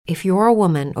If you're a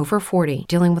woman over 40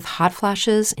 dealing with hot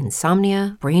flashes,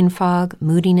 insomnia, brain fog,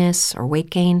 moodiness, or weight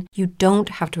gain, you don't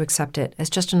have to accept it as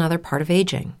just another part of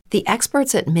aging. The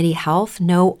experts at MIDI Health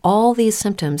know all these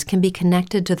symptoms can be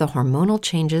connected to the hormonal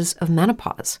changes of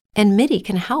menopause. And MIDI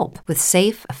can help with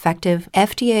safe, effective,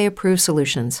 FDA-approved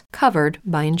solutions covered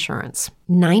by insurance.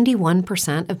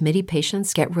 91% of MIDI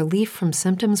patients get relief from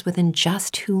symptoms within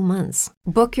just 2 months.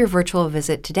 Book your virtual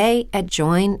visit today at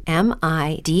joinmidi.com.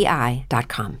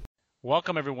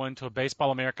 Welcome, everyone, to a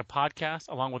Baseball America podcast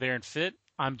along with Aaron Fitt.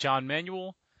 I'm John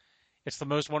Manuel. It's the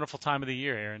most wonderful time of the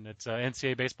year, Aaron. It's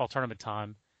NCAA baseball tournament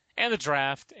time and the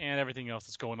draft and everything else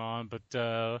that's going on. But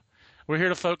we're here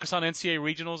to focus on NCAA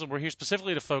regionals, and we're here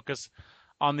specifically to focus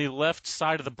on the left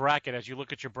side of the bracket. As you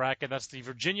look at your bracket, that's the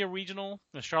Virginia Regional,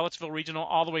 the Charlottesville Regional,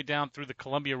 all the way down through the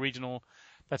Columbia Regional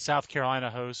that South Carolina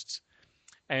hosts.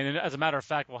 And as a matter of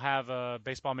fact, we'll have a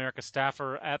Baseball America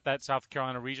staffer at that South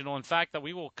Carolina Regional. In fact, that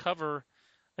we will cover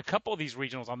a couple of these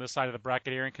regionals on this side of the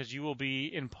bracket, Aaron, because you will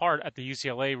be in part at the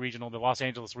UCLA Regional, the Los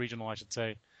Angeles Regional, I should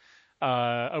say,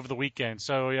 over the weekend.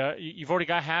 So you've already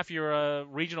got half your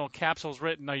regional capsules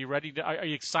written. Are you ready? Are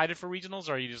you excited for regionals,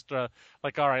 or are you just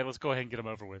like, all right, let's go ahead and get them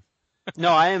over with?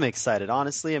 No, I am excited,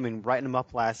 honestly. I mean, writing them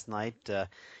up last night,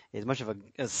 as much of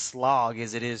a slog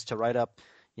as it is to write up,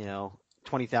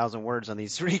 20,000 words on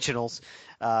these regionals,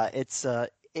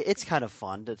 it's kind of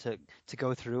fun to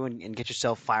go through and get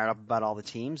yourself fired up about all the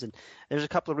teams. And there's a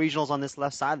couple of regionals on this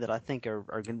left side that I think are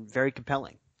very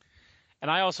compelling. And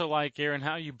I also like, Aaron,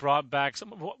 how you brought back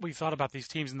some of what we thought about these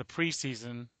teams in the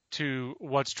preseason to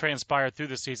what's transpired through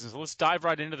the season. So let's dive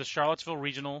right into the Charlottesville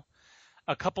Regional.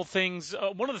 A couple things.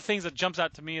 One of the things that jumps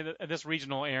out to me at this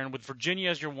regional, Aaron, with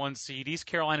Virginia as your 1 seed, East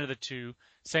Carolina the 2,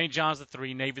 St. John's the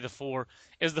 3, Navy the 4,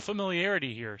 is the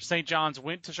familiarity here. St. John's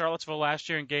went to Charlottesville last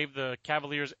year and gave the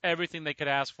Cavaliers everything they could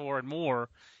ask for and more,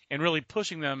 and really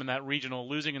pushing them in that regional,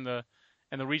 losing in the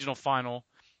regional final.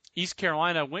 East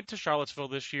Carolina went to Charlottesville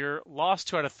this year, lost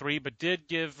 2 out of 3, but did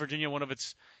give Virginia one of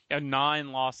its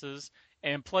 9 losses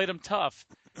and played them tough.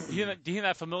 Do you think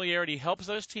that familiarity helps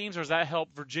those teams, or does that help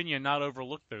Virginia not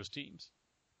overlook those teams?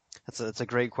 That's a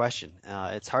great question.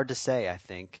 It's hard to say, I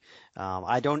think.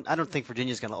 I don't think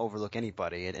Virginia's going to overlook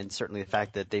anybody, and certainly the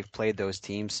fact that they've played those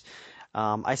teams.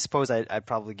 I suppose I'd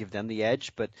probably give them the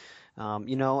edge, but at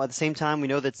the same time, we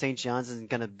know that St. John's isn't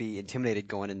going to be intimidated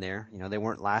going in there. They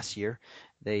weren't last year.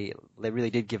 They really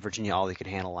did give Virginia all they could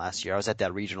handle last year. I was at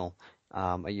that regional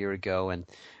a year ago, and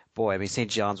boy, I mean, St.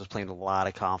 John's was playing with a lot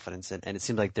of confidence, and it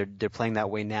seems like they're playing that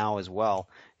way now as well.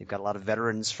 They've got a lot of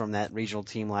veterans from that regional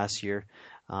team last year.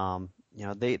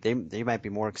 They might be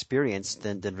more experienced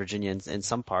than Virginia in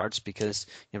some parts because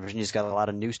Virginia's got a lot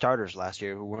of new starters last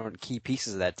year who weren't key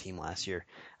pieces of that team last year.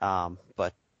 And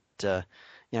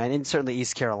certainly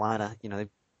East Carolina, they've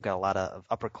got a lot of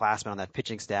upperclassmen on that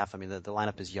pitching staff. I mean, the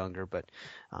lineup is younger, but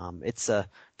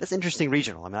that's interesting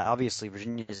regional. I mean, obviously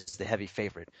Virginia is the heavy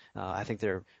favorite. I think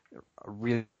they're a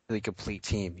really complete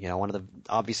team.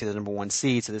 Obviously the number 1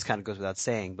 seed, so this kind of goes without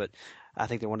saying, but I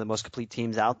think they're one of the most complete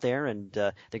teams out there, and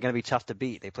they're going to be tough to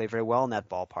beat. They play very well in that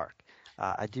ballpark.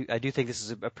 I do think this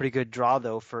is a pretty good draw,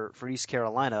 though, for East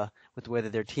Carolina with the way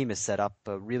that their team is set up,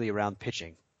 really around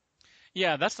pitching.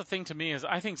 Yeah, that's the thing to me is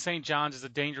I think St. John's is a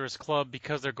dangerous club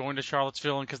because they're going to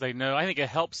Charlottesville and because they know. I think it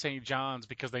helps St. John's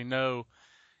because they know,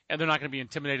 and they're not going to be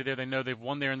intimidated there. They know they've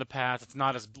won there in the past. It's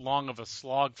not as long of a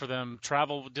slog for them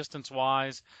travel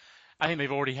distance-wise. I think they've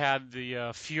already had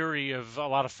the fury of a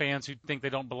lot of fans who think they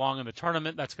don't belong in the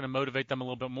tournament. That's going to motivate them a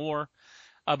little bit more.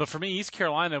 But for me, East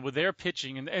Carolina, with their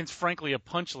pitching and it's frankly a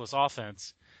punchless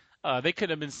offense, they could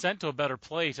have been sent to a better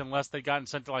place unless they'd gotten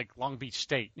sent to like Long Beach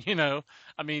State. I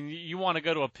mean, you want to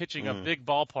go to a big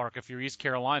ballpark if you're East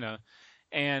Carolina,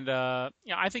 and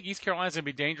I think East Carolina's going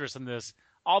to be dangerous in this.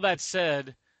 All that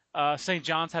said, St.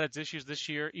 John's had its issues this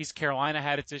year. East Carolina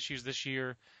had its issues this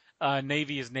year.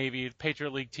 Navy is Navy,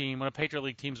 Patriot League team. When a Patriot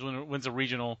League team wins a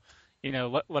regional,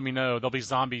 let me know. There'll be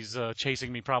zombies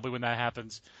chasing me probably when that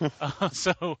happens.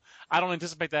 So I don't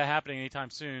anticipate that happening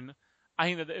anytime soon. I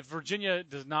think that if Virginia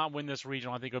does not win this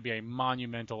regional, I think it'll be a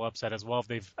monumental upset as well as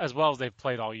they've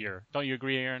played all year. Don't you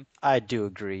agree, Aaron? I do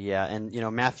agree, yeah. And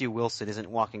Matthew Wilson isn't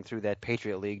walking through that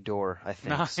Patriot League door, I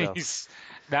think. Nice. So.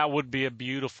 That would be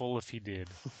beautiful if he did.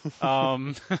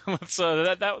 So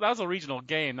that was a regional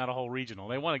game, not a whole regional.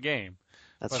 They won a game.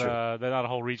 That's true. They're not a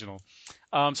whole regional.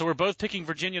 So we're both picking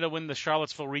Virginia to win the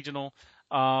Charlottesville regional.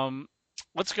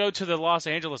 Let's go to the Los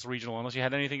Angeles regional, unless you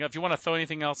had anything. If you want to throw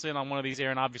anything else in on one of these,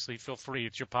 Aaron, obviously feel free.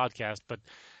 It's your podcast. But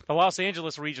the Los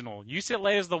Angeles regional,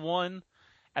 UCLA is the 1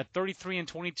 at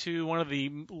 33-22, one of the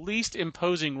least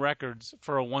imposing records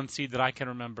for a 1 seed that I can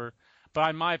remember. But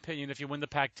in my opinion, if you win the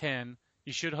Pac-10,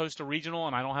 you should host a regional,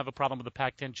 and I don't have a problem with the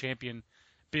Pac-10 champion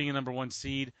being a number 1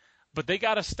 seed. But they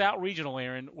got a stout regional,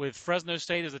 Aaron, with Fresno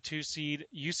State as a 2 seed,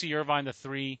 UC Irvine the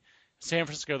 3, San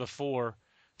Francisco the 4.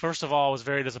 First of all, I was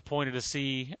very disappointed to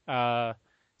see San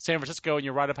Francisco, and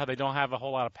you're right up how they don't have a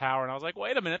whole lot of power. And I was like,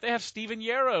 wait a minute, they have Steven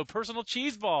Yarrow, personal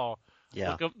cheese ball.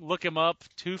 Yeah. Look him up,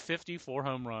 254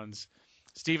 home runs.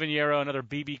 Steven Yarrow, another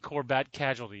BB Corbett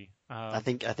casualty. I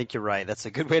think you're right. That's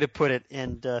a good way to put it.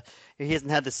 And he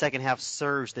hasn't had the second half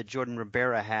surge that Jordan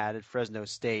Rivera had at Fresno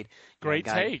State. Great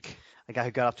take. A guy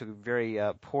who got off to a very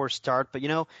poor start. But,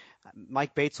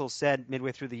 Mike Batesel said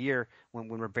midway through the year when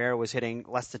Rivera was hitting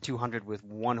less than 200 with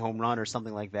 1 home run or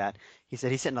something like that, he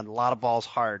said he's hitting a lot of balls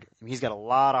hard. I mean, he's got a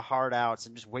lot of hard outs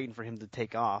and just waiting for him to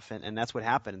take off. And that's what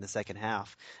happened in the second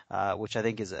half, which I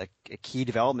think is a key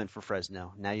development for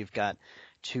Fresno. Now you've got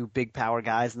 2 big power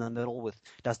guys in the middle with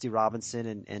Dusty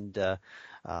Robinson and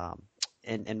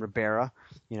Rivera,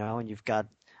 and you've got.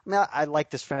 I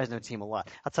like this Fresno team a lot.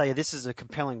 I'll tell you, this is a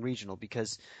compelling regional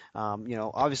because,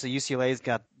 obviously UCLA's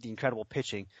got the incredible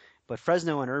pitching, but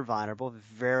Fresno and Irvine are both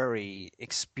very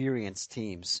experienced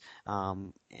teams,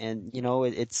 and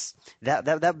it's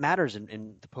that matters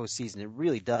in the postseason. It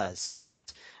really does.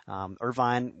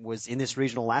 Irvine was in this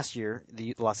regional last year,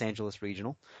 the Los Angeles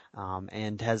regional,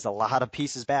 and has a lot of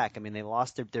pieces back. I mean, they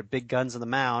lost their big guns on the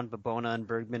mound, Babona and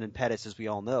Bergman and Pettis, as we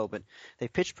all know, but they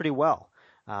pitched pretty well.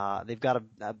 They've got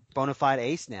a bona fide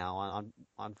ace now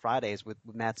on Fridays with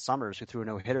Matt Summers, who threw a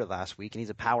no-hitter last week, and he's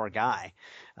a power guy.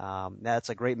 That's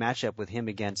a great matchup with him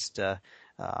against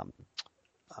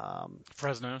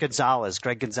Fresno.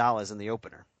 Greg Gonzalez in the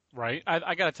opener. Right.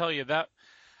 I got to tell you that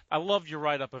I loved your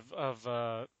write-up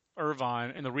of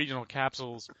Irvine in the regional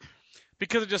capsules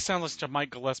because it just sounds like such a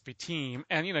Mike Gillespie team.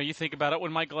 And, you think about it,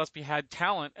 when Mike Gillespie had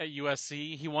talent at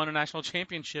USC, he won a national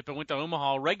championship and went to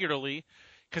Omaha regularly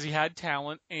because he had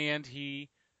talent and he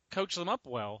coached them up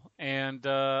well. And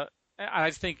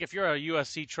I think if you're a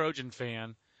USC Trojan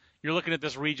fan, you're looking at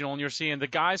this regional and you're seeing the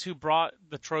guys who brought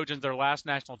the Trojans their last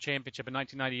national championship in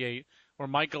 1998 were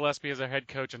Mike Gillespie as their head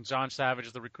coach and John Savage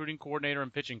as the recruiting coordinator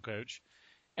and pitching coach.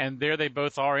 And there they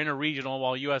both are in a regional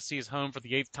while USC is home for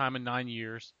the 8th time in 9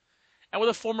 years. And with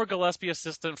a former Gillespie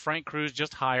assistant, Frank Cruz,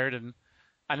 just hired, and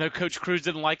I know Coach Cruz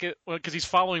didn't like it because he's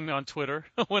following me on Twitter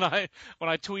when I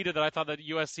tweeted that I thought that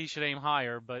USC should aim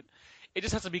higher, but it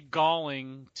just has to be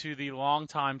galling to the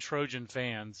longtime Trojan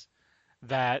fans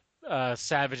that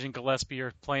Savage and Gillespie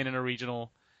are playing in a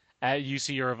regional at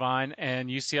UC Irvine and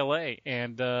UCLA.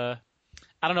 And I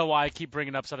don't know why I keep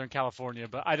bringing up Southern California,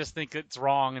 but I just think it's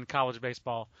wrong in college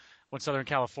baseball when Southern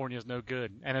California is no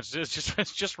good, and it's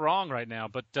just wrong right now.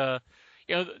 But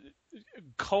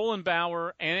Cole and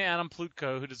Bauer and Adam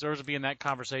Plutko, who deserves to be in that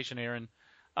conversation, Aaron.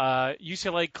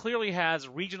 UCLA clearly has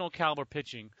regional caliber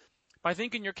pitching. But I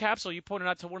think in your capsule you pointed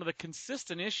out to one of the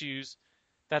consistent issues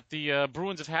that the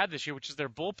Bruins have had this year, which is their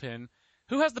bullpen.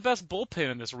 Who has the best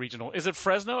bullpen in this regional? Is it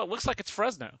Fresno? It looks like it's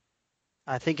Fresno.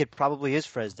 I think it probably is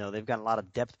Fresno. They've got a lot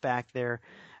of depth back there.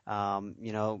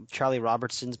 Charlie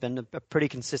Robertson's been a pretty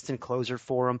consistent closer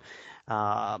for them.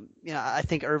 I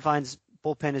think Irvine's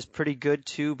bullpen is pretty good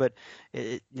too, but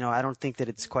I don't think that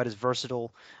it's quite as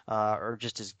versatile or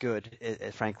just as good,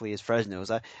 frankly, as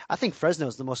Fresno's. I think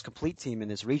Fresno's the most complete team in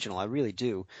this regional. I really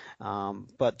do.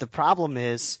 But the problem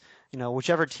is,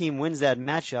 whichever team wins that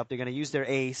matchup, they're going to use their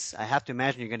ace. I have to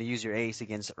imagine you're going to use your ace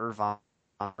against Irvine.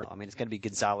 I mean, it's going to be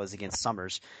Gonzalez against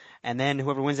Summers. And then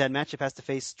whoever wins that matchup has to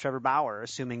face Trevor Bauer,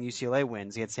 assuming UCLA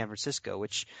wins against San Francisco,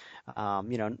 which,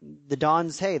 the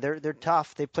Dons, hey, they're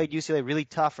tough. They played UCLA really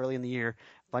tough early in the year.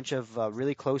 A bunch of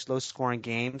really close, low-scoring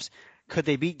games. Could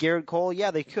they beat Garrett Cole?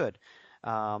 Yeah, they could.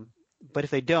 But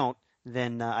if they don't,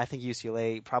 then I think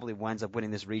UCLA probably winds up winning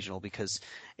this regional because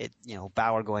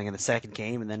Bauer going in the second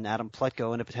game and then Adam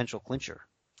Plutko in a potential clincher.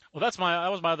 Well, that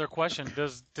was my other question.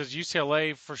 Does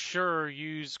UCLA for sure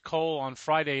use Cole on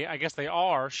Friday? I guess they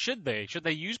are. Should they? Should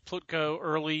they use Plutko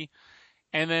early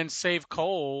and then save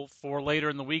Cole for later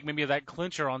in the week, maybe that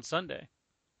clincher on Sunday?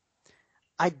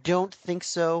 I don't think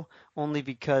so, only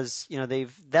because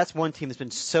that's one team that's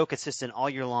been so consistent all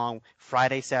year long.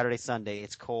 Friday, Saturday, Sunday,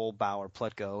 it's Cole, Bauer,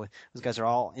 Plutko. Those guys are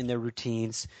all in their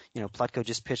routines. Plutko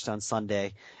just pitched on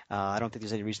Sunday. I don't think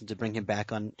there's any reason to bring him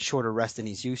back on shorter rest than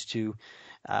he's used to.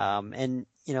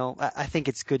 I think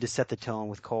it's good to set the tone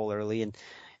with Cole early, and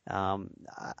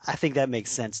I think that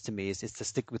makes sense to me. Is to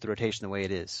stick with the rotation the way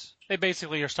it is. They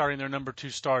basically are starting their number 2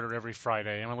 starter every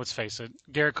Friday. I mean, let's face it.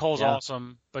 Garrett Cole's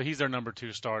awesome, but he's their number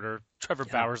 2 starter. Trevor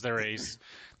Bauer's their ace.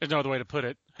 There's no other way to put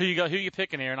it. Who you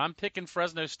picking, Aaron? I'm picking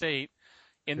Fresno State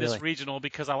in this regional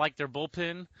because I like their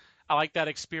bullpen. I like that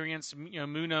experience.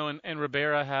 Muno and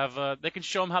Ribera have they can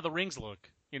show them how the rings look.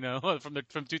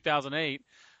 From 2008,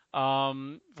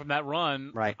 from that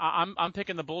run. Right. I'm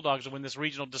picking the Bulldogs to win this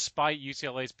regional despite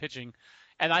UCLA's pitching,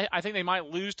 and I think they might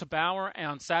lose to Bauer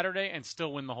on Saturday and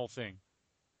still win the whole thing.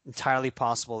 Entirely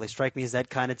possible. They strike me as that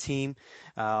kind of team.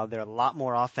 They're a lot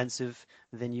more offensive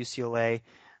than UCLA.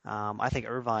 I think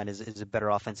Irvine is a better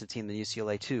offensive team than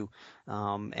UCLA too.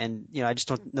 And I just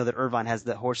don't know that Irvine has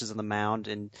the horses on the mound,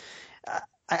 and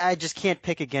I just can't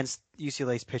pick against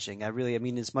UCLA's pitching. I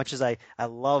mean, as much as I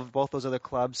love both those other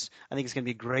clubs, I think it's going to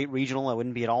be a great regional. I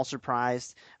wouldn't be at all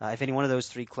surprised if any one of those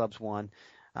three clubs won.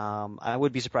 I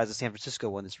would be surprised if San Francisco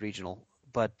won this regional.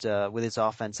 But with its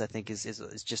offense, I think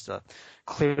is just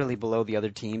clearly below the other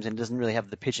teams, and doesn't really have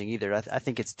the pitching either. I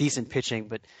think it's decent pitching,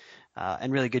 but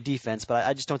and really good defense. But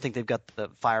I just don't think they've got the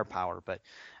firepower. But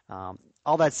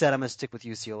all that said, I'm going to stick with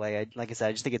UCLA. Like I said,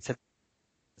 I just think it sets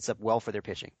up well for their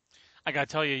pitching. I got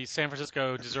to tell you, San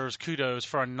Francisco deserves kudos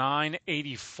for a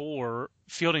 984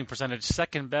 fielding percentage,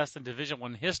 second best in Division I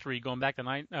history, going back to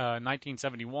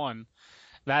 1971.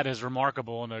 That is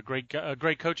remarkable, and a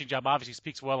great coaching job. Obviously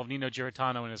speaks well of Nino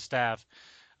Giarratano and his staff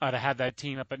to have that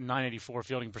team up at 984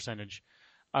 fielding percentage.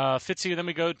 Fitzy, then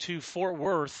we go to Fort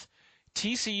Worth.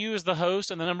 TCU is the host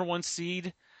and the number one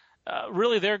seed.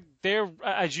 Really, they're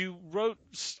as you wrote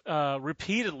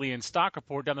repeatedly in Stock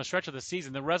Report down the stretch of the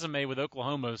season, the resume with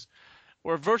Oklahoma's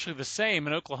were virtually the same,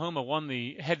 and Oklahoma won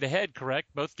the head-to-head,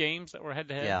 correct? Both games that were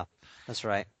head-to-head? Yeah, that's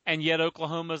right. And yet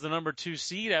Oklahoma is the number 2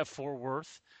 seed at Fort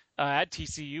Worth. At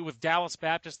TCU with Dallas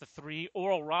Baptist the 3,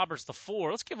 Oral Roberts the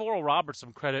 4. Let's give Oral Roberts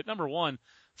some credit. Number 1,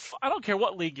 I don't care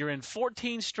what league you're in,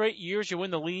 14 straight years you win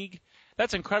the league.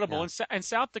 That's incredible. Yeah. And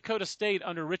South Dakota State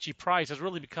under Richie Price has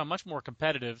really become much more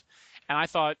competitive. And I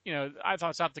thought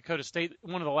South Dakota State,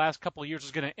 one of the last couple of years,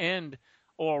 was going to end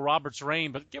Oral Roberts'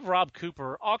 reign. But give Rob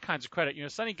Cooper all kinds of credit.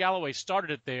 Sonny Galloway started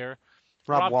it there.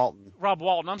 Rob Walton. Rob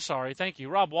Walton, I'm sorry. Thank you.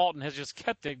 Rob Walton has just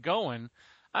kept it going.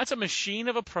 That's a machine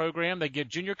of a program. They get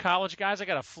junior college guys. I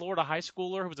got a Florida high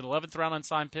schooler who was an 11th round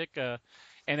unsigned pick, and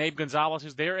Abe Gonzalez,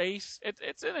 who's their ace.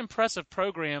 It's an impressive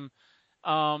program.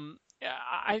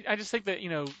 I just think that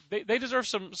they deserve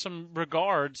some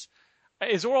regards.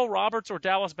 Is Oral Roberts or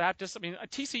Dallas Baptist? I mean,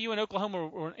 TCU and Oklahoma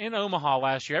were in Omaha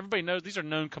last year. Everybody knows these are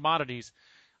known commodities.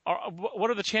 What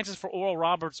are the chances for Oral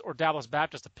Roberts or Dallas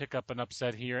Baptist to pick up an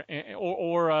upset here,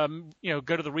 or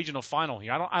go to the regional final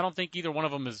here? I don't think either one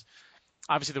of them is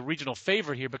obviously the regional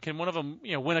favorite here, but can one of them,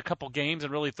 win a couple games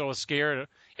and really throw a scare,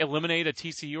 eliminate a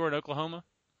TCU or an Oklahoma?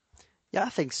 Yeah, I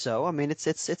think so. I mean,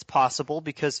 it's possible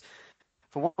because,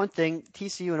 for one thing,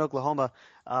 TCU and Oklahoma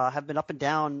have been up and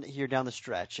down here down the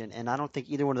stretch, and I don't think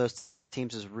either one of those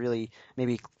teams is really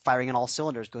maybe firing on all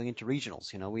cylinders going into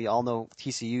regionals. We all know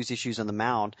TCU's issues on the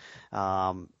mound.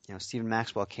 Stephen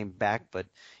Maxwell came back, but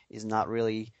is not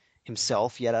really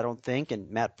himself yet, I don't think,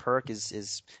 and Matt Perk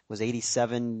was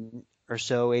 87 or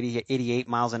so, 88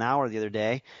 miles an hour the other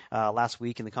day, last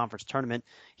week in the conference tournament.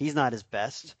 He's not his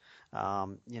best.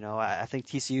 I think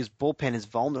TCU's bullpen is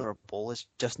vulnerable. It's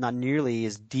just not nearly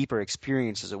as deep or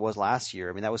experienced as it was last year.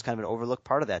 I mean, that was kind of an overlooked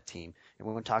part of that team. And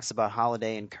when one talks about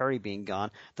Holiday and Curry being gone,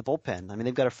 the bullpen. I mean,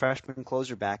 they've got a freshman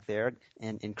closer back there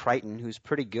in Crichton who's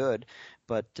pretty good,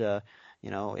 but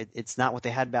it's not what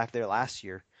they had back there last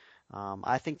year.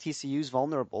 I think TCU's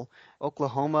vulnerable.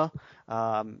 Oklahoma,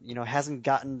 hasn't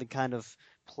gotten the kind of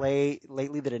play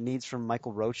lately that it needs from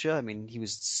Michael Rocha. I mean, he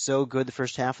was so good the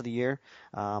first half of the year.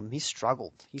 He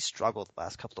struggled. He struggled the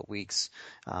last couple of weeks.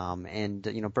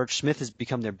 Birch Smith has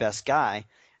become their best guy.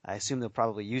 I assume they'll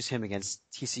probably use him against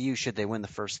TCU should they win the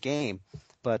first game.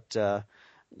 But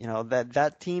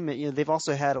that team, they've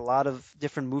also had a lot of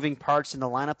different moving parts in the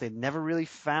lineup. They've never really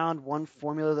found one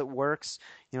formula that works.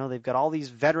 They've got all these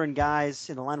veteran guys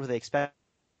in the line where they expected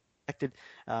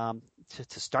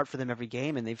to start for them every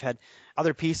game, and they've had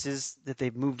other pieces that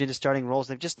they've moved into starting roles.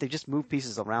 They've just moved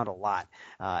pieces around a lot,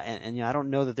 and I don't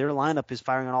know that their lineup is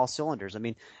firing on all cylinders. I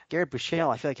mean, Garrett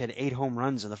Buechele, I feel like had 8 home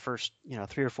runs in the first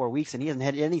 3 or 4 weeks, and he hasn't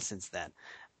had any since then.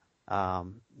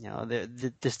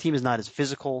 This team is not as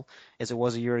physical as it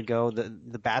was a year ago.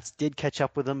 The bats did catch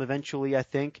up with them eventually, I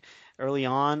think. Early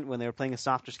on, when they were playing a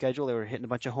softer schedule, they were hitting a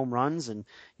bunch of home runs, and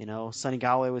Sonny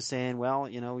Galloway was saying, "Well,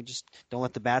 we just don't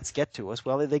let the bats get to us."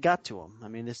 Well, they got to them. I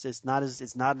mean, it's not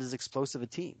as explosive a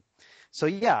team. So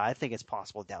yeah, I think it's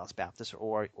possible Dallas Baptist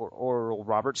or Oral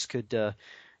Roberts could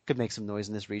make some noise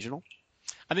in this regional.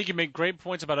 I think you make great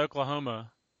points about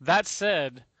Oklahoma. That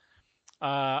said,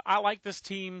 I like this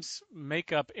team's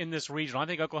makeup in this regional. I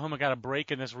think Oklahoma got a break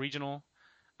in this regional.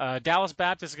 Dallas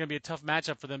Baptist is going to be a tough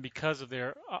matchup for them because of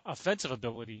their offensive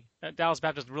ability. Dallas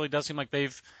Baptist really does seem like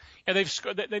they've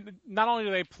scored. Not only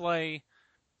do they play,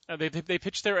 they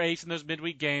pitch their ace in those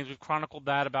midweek games. We've chronicled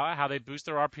that about how they boost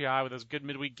their RPI with those good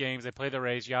midweek games. They play their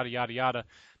ace, yada yada yada.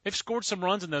 They've scored some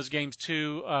runs in those games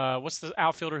too. What's the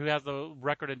outfielder who has the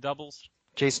record in doubles?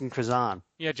 Jason Krazan.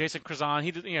 Yeah, Jason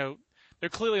Krazan. They're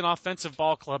clearly an offensive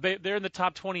ball club. They're in the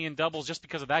top 20 in doubles just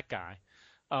because of that guy.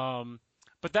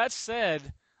 But that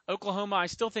said, Oklahoma, I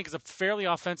still think is a fairly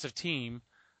offensive team.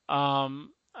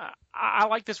 I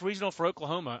like this regional for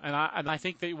Oklahoma, and I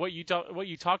think that what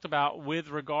you talked about with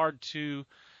regard to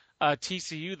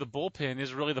TCU, the bullpen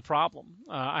is really the problem.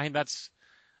 I think that's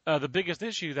the biggest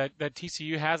issue that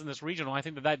TCU has in this regional. I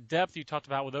think that depth you talked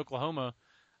about with Oklahoma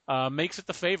makes it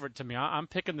the favorite to me. I'm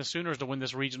picking the Sooners to win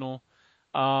this regional,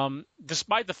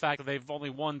 despite the fact that they've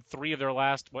only won 3 of their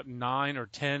last 9 or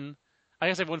 10. I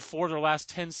guess they've won 4 of their last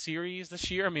 10 series this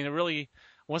year. I mean, it really,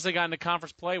 once they got into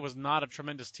conference play, was not a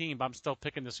tremendous team. But I'm still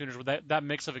picking the Sooners with that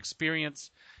mix of experience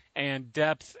and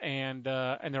depth and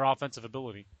their offensive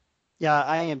ability. Yeah,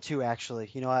 I am too,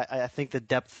 actually. I think the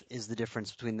depth is the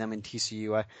difference between them and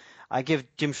TCU. I give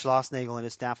Jim Schlossnagle and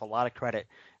his staff a lot of credit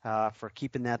for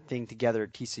keeping that thing together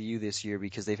at TCU this year,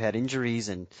 because they've had injuries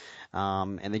and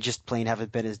they just plain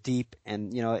haven't been as deep,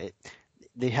 and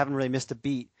they haven't really missed a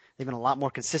beat. They've been a lot more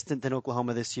consistent than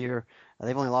Oklahoma this year.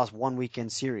 They've only lost 1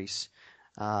 weekend series.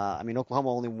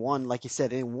 Oklahoma only won, like you said,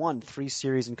 they won 3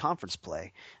 series in conference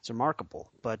play. It's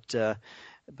remarkable, but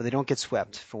they don't get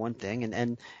swept, for one thing,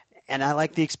 and I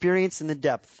like the experience and the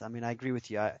depth. I agree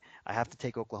with you. I have to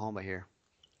take Oklahoma here.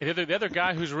 The other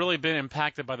guy who's really been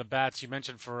impacted by the bats, you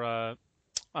mentioned for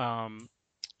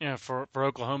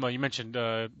Oklahoma, you mentioned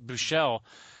Buechele,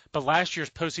 but last year's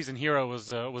postseason hero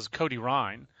was Cody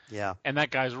Ryan. Yeah. And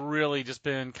that guy's really just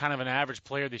been kind of an average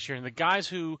player this year. And the guys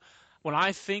who, when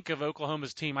I think of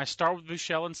Oklahoma's team, I start with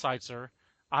Buechele and Seitzer.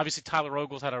 Obviously, Tyler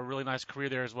Ogles had a really nice career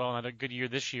there as well and had a good year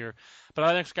this year. But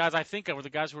the next guys I think of are the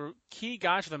guys who were key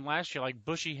guys for them last year, like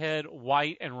Bushyhead,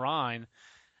 White, and Ryan.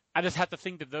 I just have to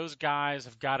think that those guys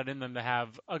have got it in them to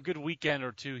have a good weekend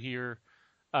or two here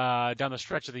down the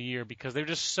stretch of the year, because they were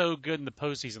just so good in the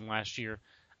postseason last year.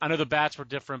 I know the bats were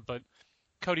different, but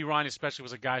Cody Ryan especially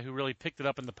was a guy who really picked it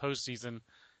up in the postseason.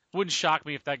 It wouldn't shock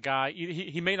me if that guy,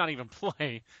 he may not even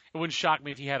play. It wouldn't shock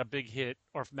me if he had a big hit,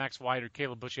 or if Max White or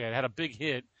Caleb Bushyhead had a big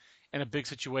hit in a big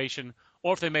situation,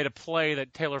 or if they made a play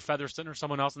that Taylor Featherston or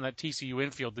someone else in that TCU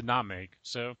infield did not make.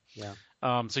 So, yeah.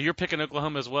 So you're picking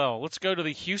Oklahoma as well. Let's go to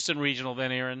the Houston regional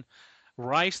then, Aaron.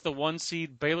 Rice, the 1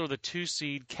 seed, Baylor, the 2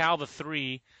 seed, Cal, the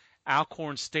 3,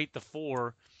 Alcorn State, the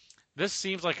 4. This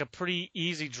seems like a pretty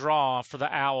easy draw for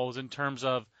the Owls in terms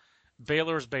of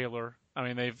Baylor's Baylor.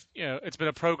 It's been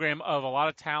a program of a lot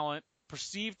of talent,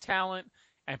 perceived talent,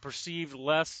 and perceived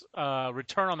less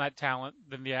return on that talent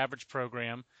than the average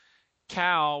program.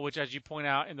 Cal, which, as you point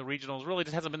out in the regionals, really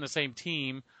just hasn't been the same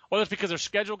team, whether it's because their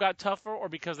schedule got tougher or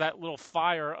because that little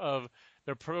fire of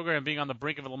their program being on the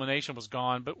brink of elimination was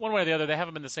gone. But one way or the other, they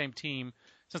haven't been the same team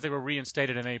since they were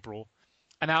reinstated in April.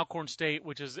 And Alcorn State,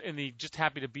 which is in the just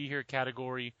happy to be here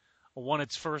category, won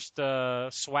its first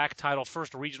SWAC title,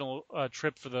 first regional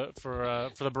trip for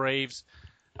the Braves.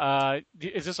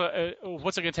 Is this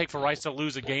what's it going to take for Rice to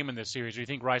lose a game in this series? Or do you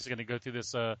think Rice is going to go through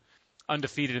this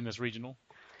undefeated in this regional?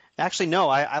 Actually, no.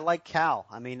 I like Cal.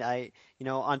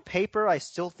 On paper, I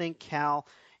still think Cal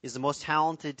is the most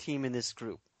talented team in this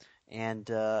group, and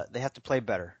they have to play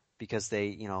better, because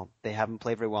they haven't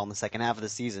played very well in the second half of the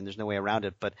season. There's no way around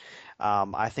it. But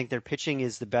I think their pitching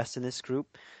is the best in this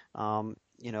group.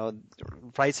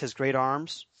 Rice has great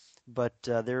arms, but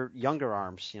they're younger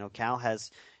arms. Cal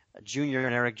has a junior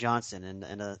and Eric Johnson, and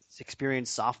an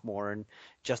experienced sophomore and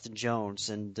Justin Jones,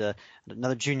 and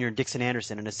another junior, Dixon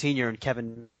Anderson, and a senior, and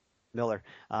Kevin Miller.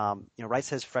 Rice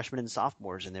has freshmen and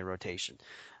sophomores in their rotation.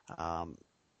 I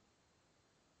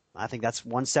think that's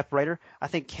one separator. I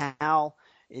think Cal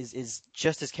is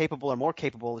just as capable or more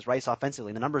capable as Rice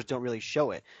offensively. The numbers don't really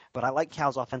show it, but I like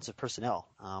Cal's offensive personnel.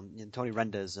 Tony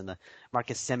Rendas and the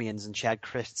Marcus Semiens and Chad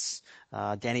Christs,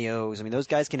 Danny O's. Those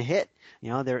guys can hit.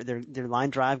 They're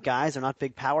line drive guys. They're not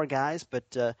big power guys, but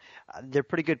they're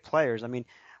pretty good players.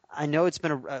 I know it's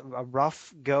been a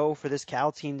rough go for this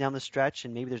Cal team down the stretch,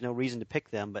 and maybe there's no reason to pick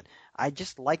them, but I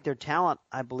just like their talent.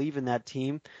 I believe in that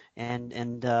team,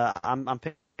 and I'm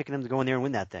picking them to go in there and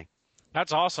win that thing.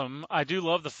 That's awesome. I do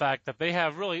love the fact that they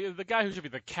have really the guy who should be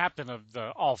the captain of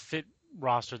the all-fit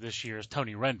roster this year is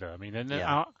Tony Renda. I mean,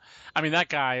 Yeah. that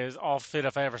guy is all fit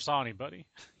if I ever saw anybody.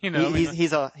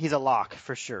 He's a lock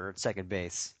for sure at second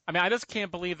base. I just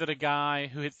can't believe that a guy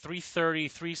who hit 330,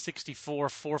 364,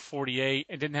 448,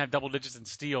 and didn't have double digits in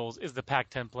steals is the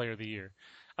Pac-10 Player of the Year.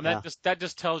 Yeah. That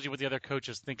just tells you what the other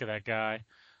coaches think of that guy.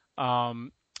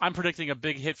 I'm predicting a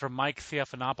big hit for Mike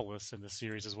Theophanopoulos in this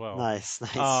series as well. Nice.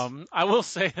 I will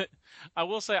say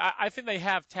I think they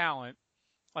have talent,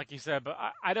 like you said, but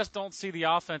I just don't see the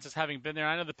offense as having been there.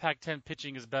 I know the Pac-10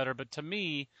 pitching is better, but to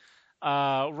me,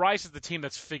 Rice is the team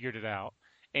that's figured it out.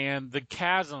 And the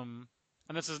chasm,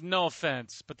 and this is no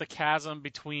offense, but the chasm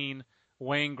between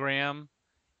Wayne Graham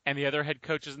and the other head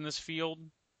coaches in this field,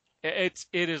 it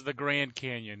is the Grand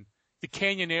Canyon. The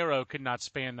Canyonero could not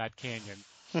span that canyon.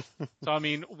 So,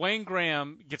 Wayne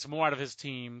Graham gets more out of his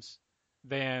teams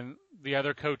than the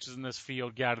other coaches in this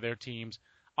field get out of their teams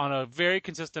on a very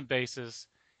consistent basis.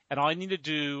 And all I need to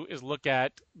do is look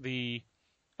at the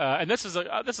and this is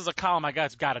a column I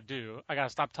guys got to do. I got to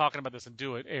stop talking about this and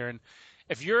do it, Aaron.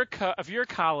 If you're a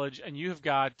college and you've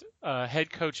got a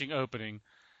head coaching opening,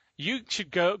 you should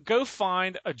go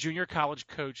find a junior college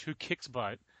coach who kicks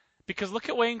butt. Because look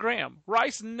at Wayne Graham.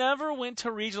 Rice never went to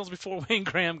regionals before Wayne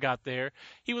Graham got there.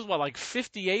 He was,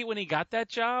 58 when he got that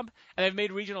job? And they've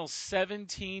made regionals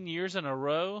 17 years in a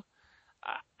row.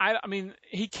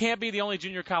 He can't be the only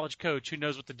junior college coach who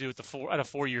knows what to do at a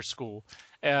 4-year school.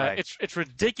 Right. It's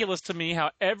ridiculous to me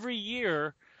how every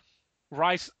year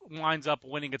Rice winds up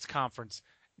winning its conference.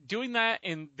 Doing that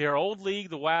in their old league,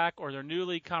 the WAC, or their new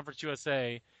league, Conference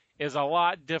USA, is a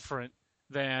lot different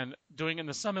than doing in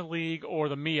the Summit League or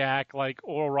the MEAC, like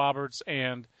Oral Roberts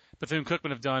and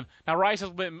Bethune-Cookman have done. Now, Rice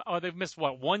they've missed,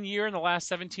 1 year in the last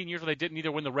 17 years where they didn't either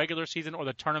win the regular season or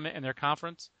the tournament in their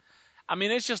conference?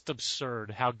 It's just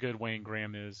absurd how good Wayne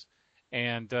Graham is.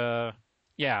 And, I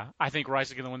think Rice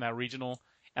is going to win that regional.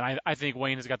 And I think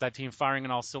Wayne has got that team firing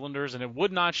on all cylinders. And it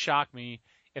would not shock me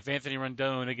if Anthony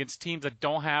Rendon, against teams that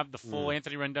don't have the full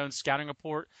Anthony Rendon scouting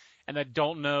report and that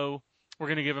don't know we're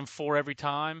going to give him 4 every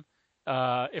time,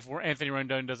 if Anthony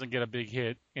Rendon doesn't get a big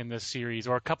hit in this series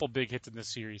or a couple big hits in this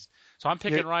series. So I'm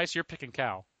picking Rice, you're picking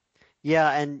Cal.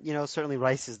 Yeah, and certainly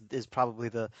Rice is probably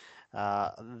the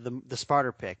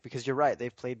smarter pick, because you're right,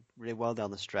 they've played really well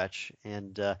down the stretch,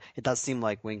 and it does seem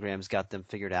like Wayne Graham's got them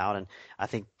figured out. And I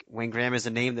think Wayne Graham is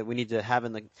a name that we need to have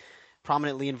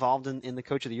prominently involved in the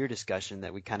Coach of the Year discussion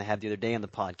that we kind of had the other day on the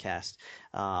podcast,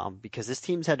 because this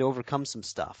team's had to overcome some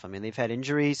stuff. They've had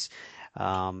injuries.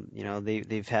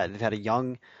 They've had a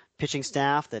young pitching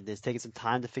staff that has taken some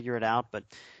time to figure it out, but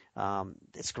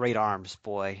it's great arms,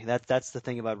 boy. That's the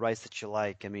thing about Rice that you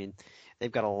like.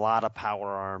 They've got a lot of power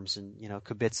arms, and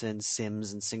Kubica and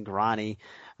Sims and Cingrani.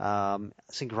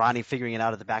 Cingrani figuring it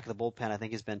out at the back of the bullpen, I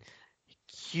think, has been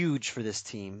huge for this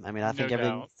team. I think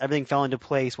everything fell into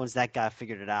place once that guy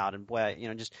figured it out. And boy,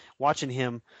 just watching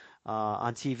him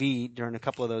on TV during a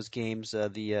couple of those games,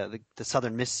 the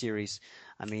Southern Miss series,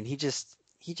 he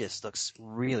just looks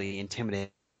really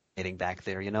intimidating back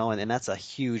there, and that's a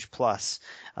huge plus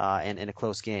in a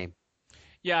close game.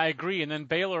 Yeah, I agree. And then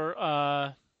Baylor,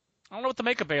 I don't know what to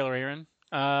make of Baylor, Aaron.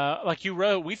 Like you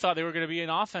wrote, we thought they were going to be an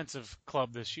offensive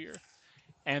club this year,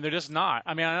 and they're just not.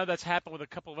 I know that's happened with a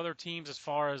couple of other teams as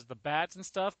far as the bats and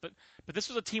stuff, but this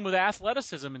was a team with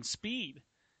athleticism and speed,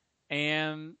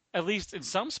 and at least in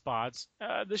some spots,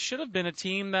 this should have been a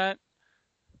team that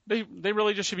they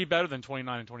really just should be better than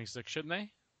 29 and 26, shouldn't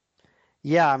they?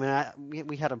 Yeah,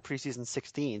 we had them preseason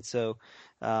 16, so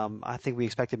I think we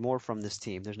expected more from this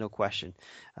team. There's no question.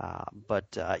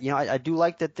 But I do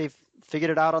like that they've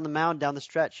figured it out on the mound down the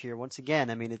stretch here. Once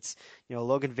again, it's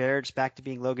Logan Verrett's back to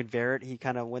being Logan Verrett. He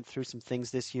kind of went through some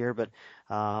things this year, but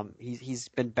he's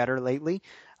been better lately.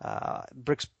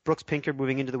 Brooks Pinkard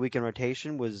moving into the weekend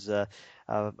rotation was a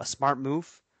smart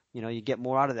move. You get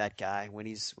more out of that guy when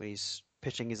he's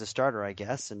pitching as a starter, I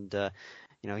guess, and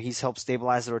he's helped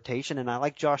stabilize the rotation. And I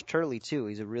like Josh Turley too.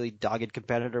 He's a really dogged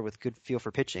competitor with good feel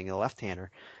for pitching, a left-hander.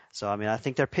 So I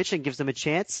think their pitching gives them a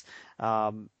chance.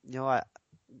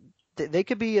 They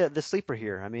could be the sleeper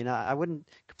here. I wouldn't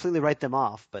completely write them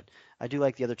off, but I do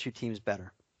like the other two teams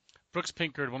better. Brooks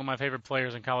Pinkard, one of my favorite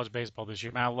players in college baseball this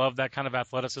year. I love that kind of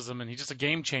athleticism, and he's just a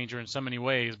game changer in so many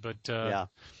ways. But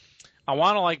I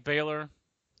want to like Baylor.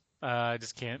 I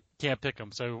just can't pick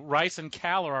them. So Rice and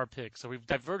Cal are our picks. So we've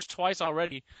diverged twice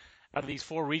already out of these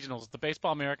 4 regionals. The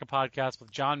Baseball America podcast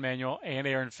with John Manuel and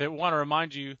Aaron Fitt. We want to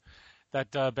remind you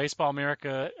that Baseball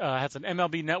America has an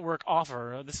MLB Network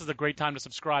offer. This is a great time to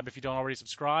subscribe if you don't already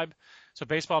subscribe. So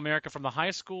Baseball America from the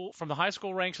high school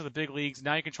ranks to the big leagues.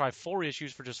 Now you can try 4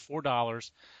 issues for just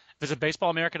 $4. Visit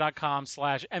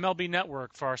baseballamerica.com/MLB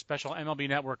Network for our special MLB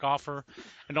Network offer.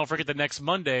 And don't forget the next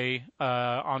Monday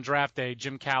on draft day,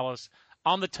 Jim Callis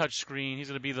on the touchscreen. He's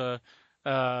going to be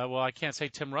I can't say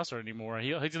Tim Russell anymore.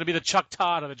 He's going to be the Chuck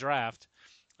Todd of the draft.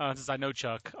 Since I know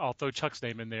Chuck, I'll throw Chuck's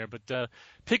name in there. But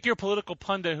pick your political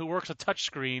pundit who works a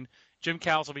touchscreen. Jim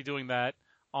Callis will be doing that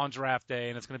on draft day,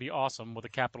 and it's going to be awesome with a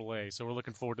capital A. So we're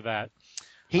looking forward to that.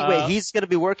 He's going to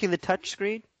be working the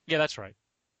touchscreen? Yeah, that's right.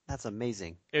 That's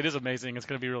amazing. It is amazing. It's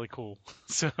going to be really cool.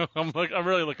 So I'm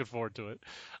really looking forward to it.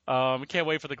 Can't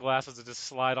wait for the glasses to just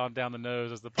slide on down the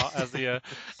nose as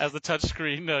the touch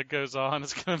screen goes on.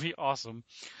 It's going to be awesome.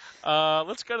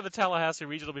 Let's go to the Tallahassee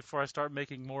Regional before I start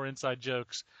making more inside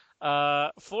jokes.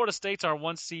 Florida State's our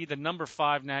 1 seed, the number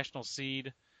 5 national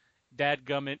seed.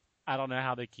 Dadgummit, I don't know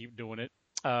how they keep doing it,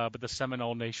 but the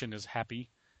Seminole Nation is happy.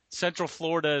 Central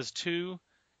Florida is 2.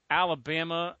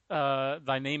 Alabama,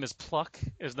 thy name is Pluck,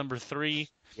 is number 3.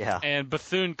 Yeah. And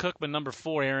Bethune-Cookman, number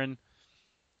 4, Aaron.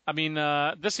 I mean,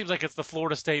 this seems like it's the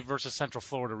Florida State versus Central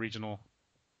Florida Regional.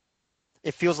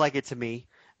 It feels like it to me.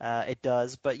 It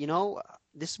does. But,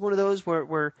 this is one of those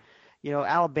where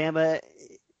Alabama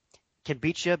can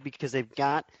beat you because they've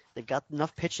got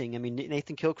enough pitching. I mean,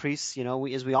 Nathan Gilchrist,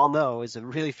 as we all know, is a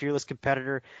really fearless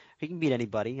competitor. He can beat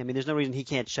anybody. I mean, there's no reason he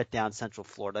can't shut down Central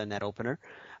Florida in that opener.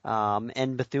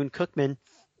 And Bethune-Cookman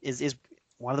is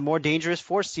one of the more dangerous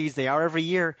 4 seeds. They are every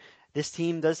year. This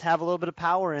team does have a little bit of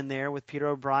power in there with Peter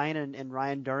O'Brien and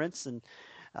Ryan Durrance. And,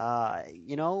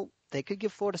 they could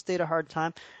give Florida State a hard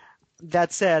time.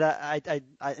 That said, I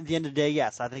at the end of the day,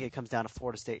 yes, I think it comes down to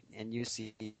Florida State and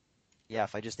UC. Yeah,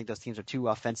 if I just think those teams are too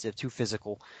offensive, too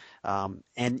physical. And,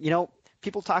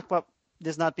 people talk about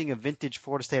this not being a vintage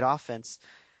Florida State offense.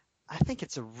 I think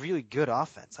it's a really good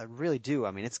offense. I really do.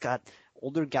 I mean, it's got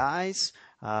older guys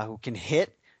who can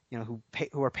hit,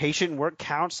 who are patient and work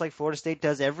counts like Florida State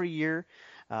does every year.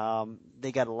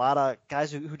 They got a lot of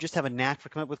guys who just have a knack for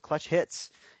coming up with clutch hits.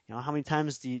 How many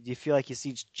times do you feel like you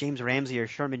see James Ramsey or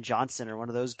Sherman Johnson or one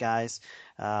of those guys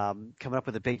coming up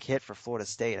with a big hit for Florida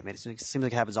State? I mean, it seems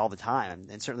like it happens all the time.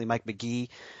 And certainly Mike McGee,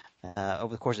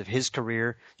 over the course of his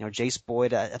career, Jace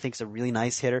Boyd, I think is a really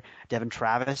nice hitter. Devin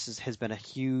Travis has been a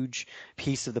huge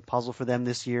piece of the puzzle for them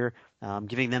this year,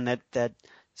 giving them that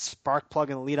spark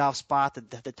plug in the leadoff spot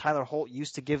that Tyler Holt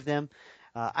used to give them.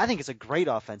 I think it's a great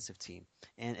offensive team.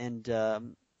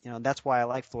 And that's why I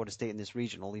like Florida State in this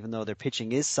regional, even though their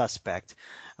pitching is suspect.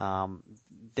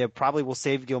 They probably will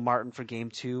save Gil Martin for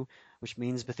game 2, which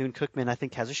means Bethune-Cookman, I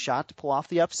think, has a shot to pull off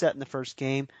the upset in the first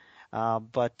game.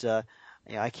 But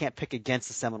I can't pick against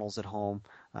the Seminoles at home.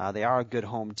 They are a good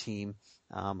home team.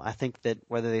 I think that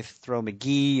whether they throw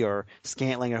McGee or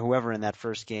Scantling or whoever in that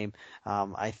first game,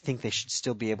 I think they should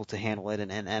still be able to handle it.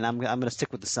 And I'm going to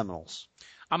stick with the Seminoles.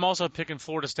 I'm also picking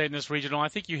Florida State in this regional. I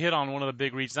think you hit on one of the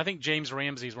big regions. I think James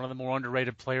Ramsey is one of the more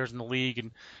underrated players in the league.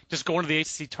 And just going to the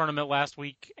ACC tournament last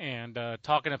week and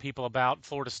talking to people about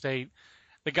Florida State,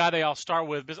 the guy they all start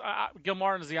with, because Gil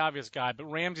Martin is the obvious guy, but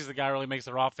Ramsey's the guy who really makes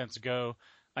their offense go.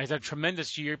 He's had a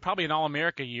tremendous year, probably an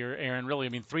All-America year, Aaron, really. I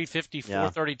mean, 350,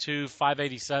 432,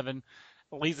 587.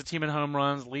 Leads the team in home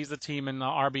runs, leads the team in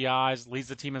RBIs, leads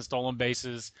the team in stolen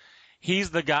bases.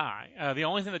 He's the guy. The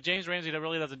only thing that James Ramsey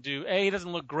really doesn't do, A, he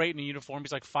doesn't look great in a uniform.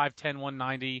 He's like 5'10",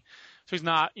 190. So he's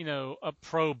not, a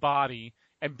pro body.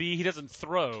 And B, he doesn't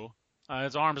throw.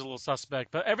 His arm is a little suspect.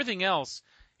 But everything else,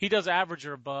 he does average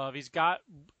or above. He's got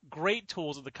great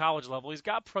tools at the college level. He's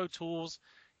got pro tools.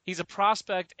 He's a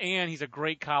prospect, and he's a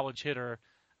great college hitter.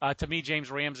 To me, James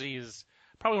Ramsey is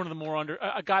probably one of the more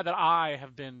a guy that I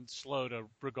have been slow to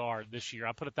regard this year.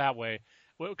 I'll put it that way.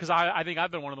 Because I think I've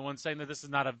been one of the ones saying that this is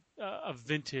not a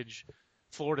vintage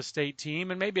Florida State team,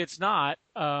 and maybe it's not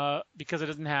because it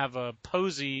doesn't have a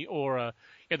Posey or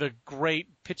the great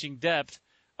pitching depth.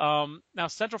 Now,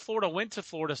 Central Florida went to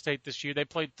Florida State this year. They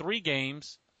played 3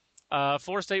 games.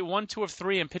 Florida State won 2 of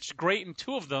 3 and pitched great in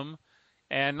 2 of them,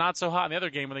 and not so hot in the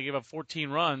other game when they gave up 14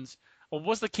 runs. Well,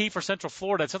 what's the key for Central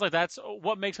Florida? It sounds like that's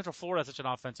what makes Central Florida such an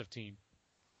offensive team.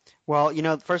 Well,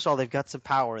 first of all, they've got some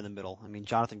power in the middle. I mean,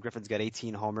 Jonathan Griffin's got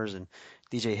 18 homers, and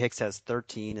DJ Hicks has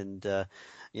 13, and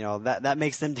that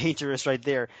makes them dangerous right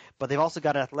there. But they've also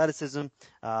got athleticism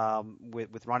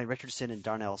with Ronnie Richardson and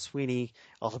Darnell Sweeney.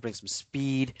 Also brings some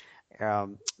speed.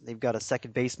 They've got a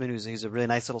second baseman who's a really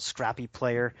nice little scrappy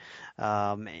player.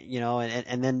 And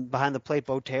then behind the plate,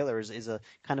 Bo Taylor is a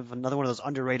kind of another one of those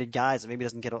underrated guys that maybe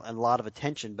doesn't get a lot of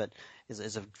attention, but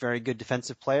is a very good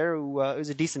defensive player who is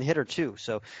a decent hitter too.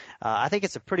 So I think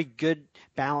it's a pretty good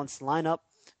balanced lineup.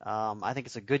 I think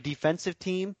it's a good defensive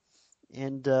team,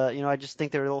 and I just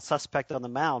think they're a little suspect on the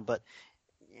mound, but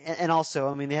and also,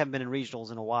 I mean, they haven't been in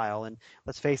regionals in a while, and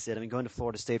let's face it, I mean, going to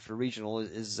Florida State for regional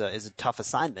is a tough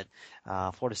assignment.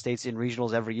 Florida State's in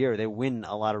regionals every year. They win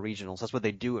a lot of regionals. That's what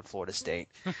they do at Florida State.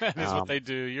 That is what they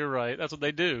do. You're right. That's what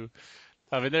they do.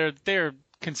 I mean, their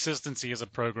consistency as a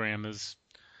program is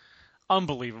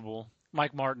unbelievable.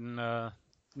 Mike Martin,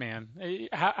 man,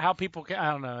 how people can,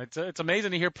 I don't know. It's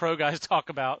amazing to hear pro guys talk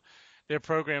about their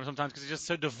program sometimes because it's just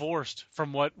so divorced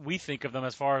from what we think of them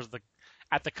as far as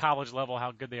at the college level,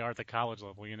 how good they are at the college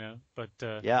level, you know. But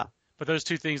Yeah. But those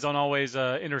two things don't always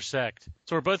intersect.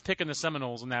 So we're both picking the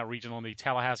Seminoles in that regional, in the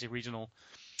Tallahassee regional.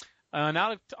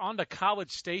 Now on to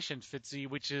College Station, Fitzy,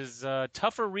 which is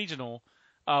tougher regional.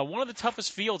 One of the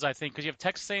toughest fields, I think, because you have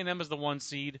Texas A&M as the 1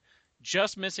 seed,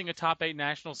 just missing a top 8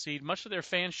 national seed, much to their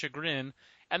fans' chagrin.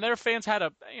 And their fans had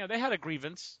a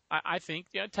grievance, I think.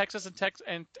 Yeah, Texas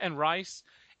and Rice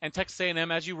and Texas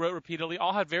A&M, as you wrote repeatedly,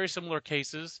 all had very similar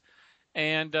cases.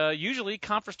 And usually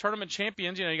conference tournament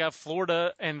champions, you got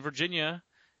Florida and Virginia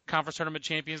conference tournament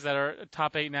champions that are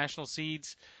top 8 national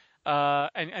seeds,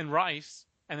 and Rice.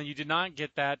 And then you did not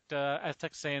get that as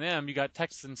Texas A&M. You got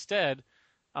Texas instead.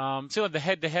 So the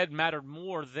head-to-head mattered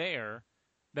more there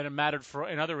than it mattered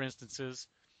in other instances.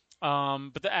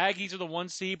 But the Aggies are the 1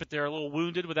 seed, but they're a little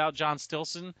wounded without John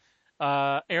Stilson.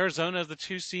 Arizona is the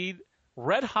 2 seed.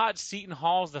 Red Hot Seton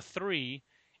Hall is the 3.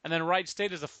 And then Wright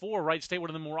State is a 4. Wright State, one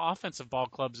of the more offensive ball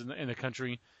clubs in the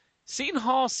country. Seton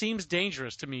Hall seems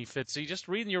dangerous to me, Fitzy. Just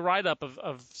reading your write-up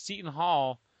of Seton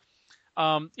Hall,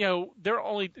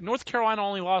 North Carolina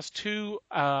only lost 2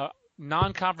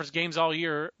 non-conference games all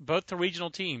year, both to regional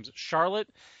teams, Charlotte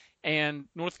and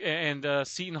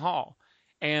Seton Hall.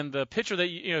 And the pitcher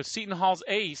that Seton Hall's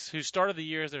ace, who started the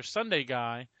year as their Sunday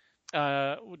guy,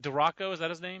 DeRocco, is that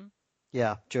his name?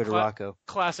 Yeah, Joe DeRocco.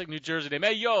 Classic New Jersey name.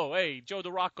 Hey, Joe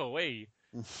DeRocco, hey.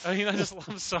 I'm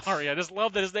sorry. I just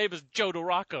love that his name is Joe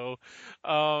DeRocco.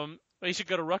 He should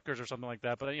go to Rutgers or something like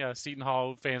that. But, Seton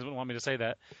Hall fans wouldn't want me to say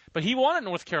that. But he won at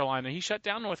North Carolina. He shut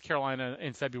down North Carolina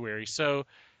in February. So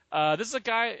this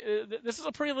is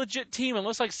a pretty legit team. It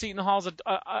looks like Seton Hall's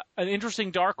an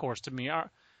interesting dark horse to me.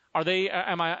 Are they?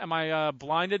 Am I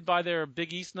blinded by their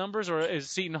Big East numbers, or is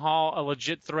Seton Hall a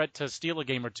legit threat to steal a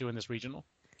game or two in this regional?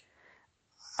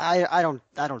 I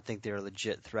don't think they're a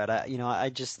legit threat. I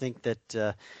just think that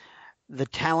the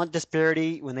talent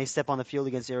disparity when they step on the field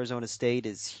against Arizona State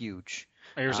is huge.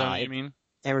 Arizona, you mean?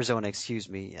 Arizona, excuse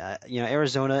me.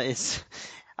 Arizona is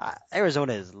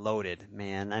loaded,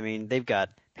 man. I mean, they've got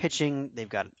pitching, they've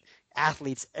got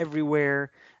athletes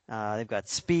everywhere. They've got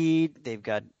speed. They've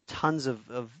got tons of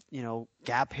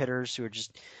gap hitters who are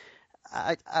just.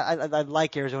 I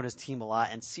like Arizona's team a lot,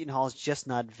 and Seton Hall is just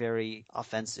not very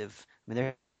offensive. I mean,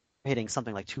 they're hitting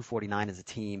something like 249 as a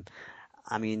team.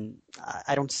 I mean,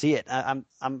 I don't see it.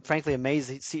 I'm frankly amazed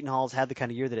that Seton Hall's had the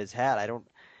kind of year that it's had.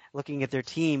 Looking at their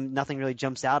team, nothing really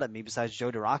jumps out at me besides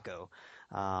Joe DeRocco,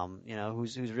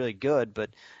 who's really good,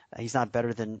 but he's not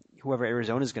better than whoever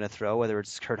Arizona's going to throw, whether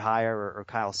it's Kurt Heyer or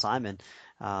Kyle Simon.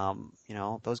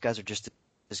 Those guys are just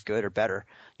as good or better.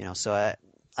 So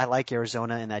I like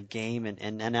Arizona in that game,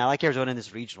 and I like Arizona in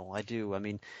this regional. I do. I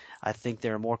mean, I think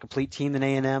they're a more complete team than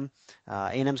A&M.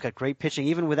 A&M's got great pitching,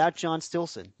 even without John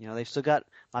Stilson. They've still got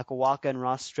Michael Wacha and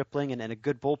Ross Stripling and a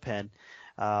good bullpen.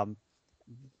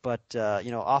 But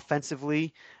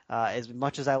offensively, as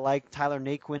much as I like Tyler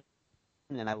Naquin,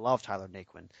 and I love Tyler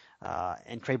Naquin,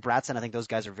 and Trey Bratson, I think those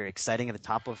guys are very exciting at the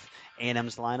top of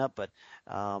A&M's lineup. But,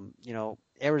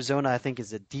 Arizona, I think,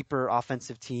 is a deeper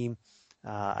offensive team.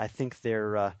 I think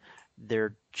they're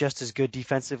just as good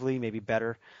defensively, maybe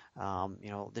better.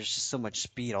 There's just so much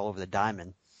speed all over the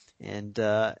diamond, and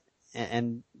their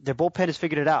bullpen has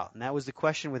figured it out. And that was the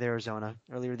question with Arizona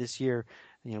earlier this year.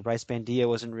 Bryce Bandia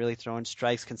wasn't really throwing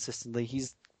strikes consistently.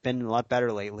 He's been a lot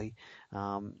better lately.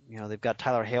 They've got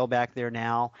Tyler Hale back there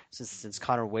now since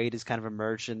Connor Wade has kind of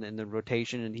emerged in the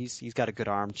rotation, and he's got a good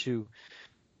arm too.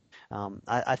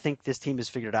 I think this team has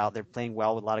figured it out. They're playing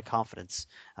well with a lot of confidence.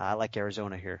 I like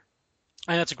Arizona here.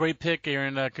 And that's a great pick,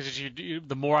 Aaron, because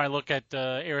the more I look at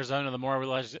Arizona, the more I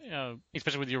realize,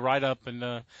 especially with your write-up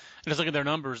and just look at their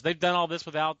numbers, they've done all this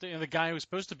without the guy who's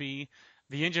supposed to be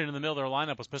the engine in the middle of their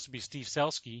lineup was supposed to be Steve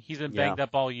Selski. He's been banged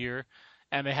up all year,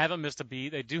 and they haven't missed a beat.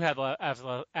 They do have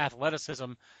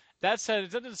athleticism. That said,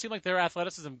 it doesn't seem like their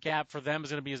athleticism gap for them is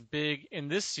going to be as big in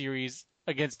this series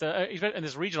against in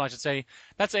this regional, I should say.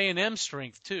 That's A&M's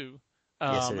strength too,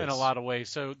 yes, in a lot of ways.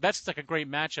 So that's like a great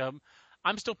matchup.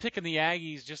 I'm still picking the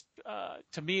Aggies. Just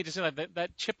to me, it just seems like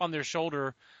that chip on their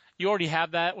shoulder. You already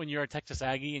have that when you're a Texas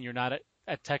Aggie and you're not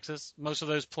at Texas. Most of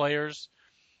those players,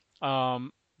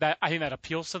 that I think that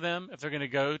appeals to them if they're going to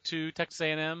go to Texas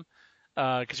A&M.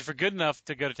 Because if you're good enough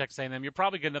to go to Texas A&M, you're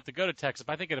probably good enough to go to Texas.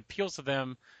 But I think it appeals to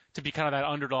them to be kind of that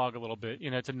underdog a little bit,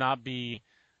 to not be,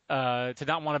 to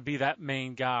not want to be that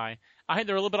main guy. I think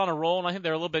they're a little bit on a roll, and I think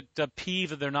they're a little bit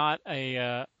peeved that they're not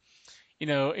in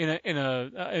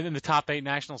the top 8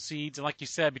 national seeds. And like you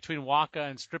said, between Waka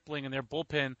and Stripling and their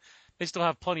bullpen, they still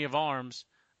have plenty of arms.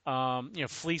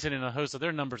 Fleeson and a host of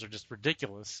their numbers are just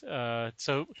ridiculous.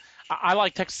 So I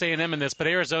like Texas A&M in this, but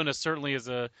Arizona certainly is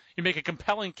you make a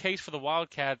compelling case for the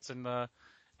Wildcats, and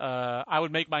I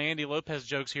would make my Andy Lopez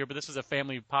jokes here, but this is a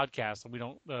family podcast, and we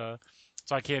don't, so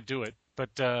I can't do it.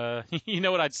 But you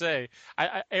know what I'd say.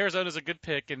 Arizona's a good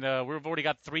pick, and we've already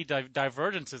got 3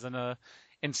 divergences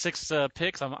in 6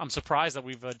 picks. I'm surprised that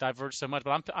we've diverged so much,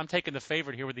 but I'm taking the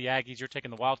favorite here with the Aggies. You're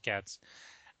taking the Wildcats.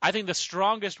 I think the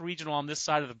strongest regional on this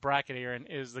side of the bracket, Aaron,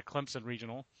 is the Clemson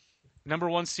regional. Number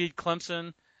 1 seed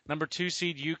Clemson, number 2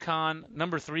 seed UConn,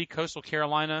 number 3 Coastal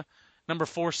Carolina, number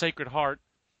 4 Sacred Heart.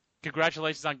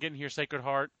 Congratulations on getting here, Sacred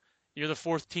Heart. You're the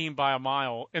 4th team by a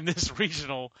mile in this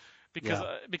regional because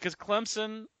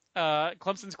Clemson's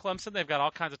Clemson. They've got all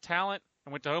kinds of talent.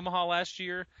 I went to Omaha last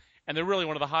year, and they're really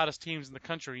one of the hottest teams in the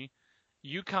country.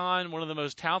 UConn, one of the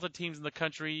most talented teams in the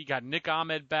country. You got Nick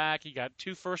Ahmed back. You got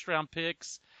 2 first-round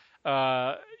picks.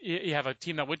 You have a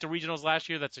team that went to regionals last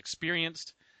year that's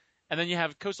experienced. And then you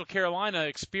have Coastal Carolina,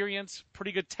 experience,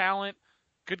 pretty good talent,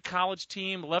 good college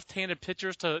team, left-handed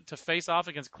pitchers to face off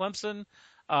against Clemson,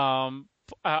 an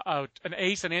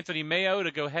ace in Anthony Mayo to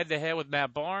go head-to-head with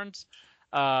Matt Barnes,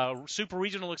 super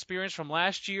regional experience from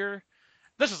last year.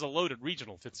 This is a loaded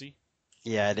regional, Fitzy.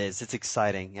 Yeah, it is. It's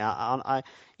exciting.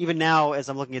 Even now, as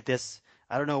I'm looking at this,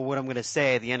 I don't know what I'm going to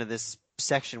say at the end of this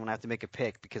section when I have to make a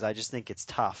pick because I just think it's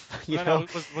tough.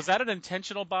 Was that an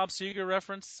intentional Bob Seger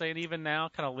reference, saying even now,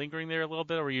 kind of lingering there a little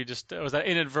bit, or was that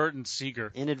inadvertent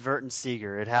Seger? Inadvertent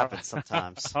Seger. It happens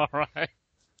sometimes. All right.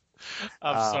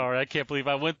 I'm sorry. I can't believe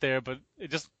I went there, but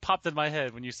it just popped in my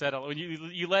head when you said it. When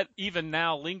you let even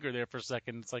now linger there for a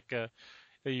second. It's like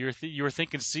you were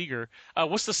thinking Seager.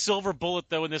 What's the silver bullet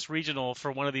though in this regional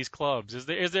for one of these clubs?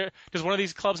 Does one of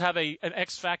these clubs have an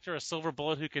X factor, a silver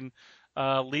bullet who can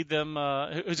lead them?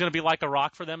 Who's going to be like a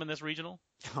rock for them in this regional?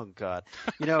 Oh God,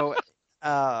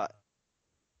 I'll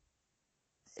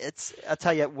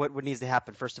tell you what needs to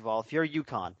happen. First of all, if you're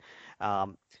UConn,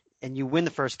 and you win the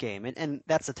first game, and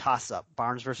that's a toss-up.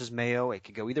 Barnes versus Mayo, it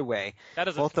could go either way. That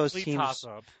is both a complete those teams,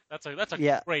 toss-up. That's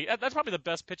great. That's probably the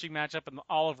best pitching matchup in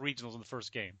all of regionals in the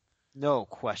first game. No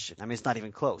question. I mean, it's not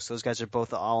even close. Those guys are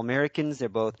both All-Americans. They're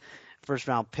both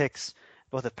first-round picks.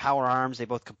 Both have power arms. They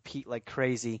both compete like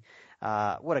crazy.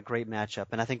 What a great matchup.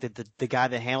 And I think that the guy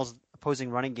that handles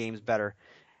opposing running games better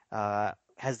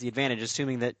has the advantage,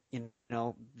 assuming that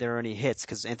there are any hits,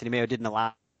 because Anthony Mayo didn't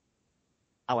allow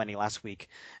any last week.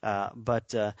 But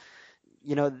to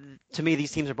me,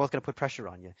 these teams are both going to put pressure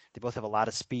on you. They both have a lot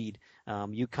of speed.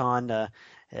 UConn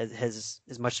has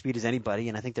as much speed as anybody,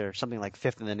 and I think they're something like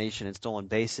 5th in the nation in stolen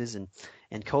bases.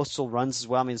 And Coastal runs as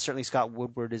well. I mean, certainly Scott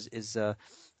Woodward is a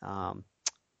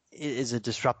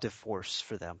disruptive force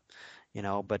for them.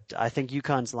 But I think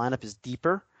UConn's lineup is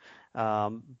deeper.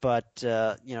 But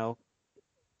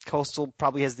Coastal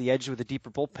probably has the edge with a deeper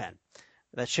bullpen.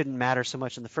 That shouldn't matter so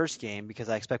much in the first game because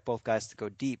I expect both guys to go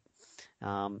deep.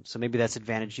 So maybe that's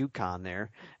advantage UConn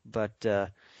there. But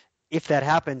if that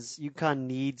happens, UConn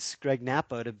needs Greg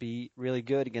Napa to be really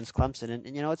good against Clemson. And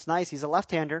it's nice. He's a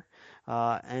left-hander.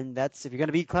 And if you're going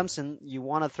to beat Clemson, you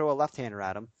want to throw a left-hander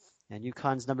at him. And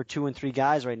UConn's number 2 and 3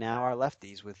 guys right now are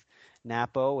lefties with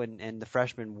Napo and the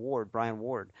freshman Brian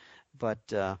Ward. But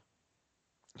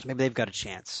so maybe they've got a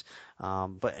chance.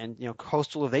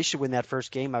 Coastal, if they should win that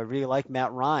first game, I really like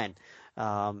Matt Ryan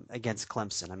against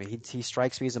Clemson. I mean, he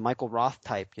strikes me as a Michael Roth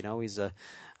type. He's a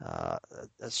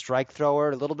strike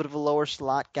thrower, a little bit of a lower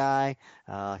slot guy,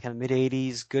 kind of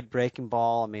mid-80s, good breaking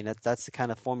ball. I mean, that's the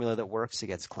kind of formula that works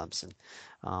against Clemson.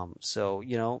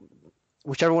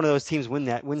 Whichever one of those teams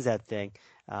wins that thing,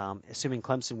 assuming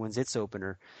Clemson wins its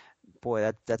opener, boy,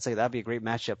 that'd be a great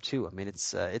matchup too. I mean,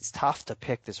 it's tough to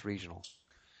pick this regional.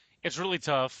 It's really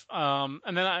tough.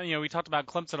 And then we talked about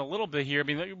Clemson a little bit here. I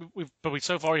mean, we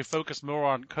so far we focused more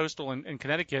on Coastal and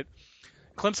Connecticut.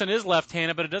 Clemson is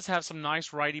left-handed, but it does have some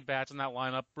nice righty bats in that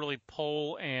lineup. Really,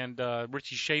 Pohl and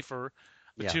Richie Schaefer,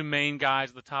 the 2 main guys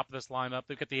at the top of this lineup.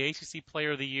 They've got the ACC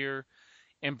Player of the Year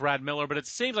and Brad Miller. But it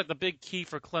seems like the big key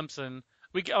for Clemson,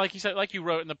 like you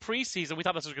wrote in the preseason, we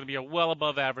thought this was going to be a well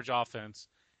above average offense,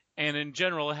 and in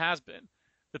general, it has been.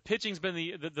 The pitching's been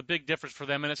the big difference for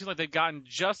them, and it seems like they've gotten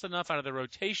just enough out of the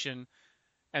rotation.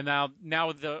 And now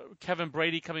with Kevin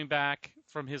Brady coming back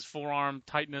from his forearm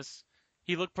tightness,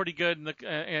 he looked pretty good in the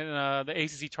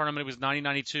ACC tournament. It was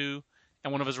 90-92.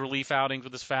 and one of his relief outings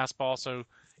with his fastball. So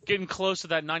getting close to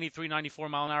that 93, 94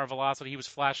 mile an hour velocity he was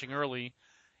flashing early.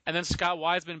 And then Scott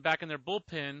Wiseman back in their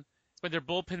bullpen. It's made their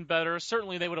bullpen better.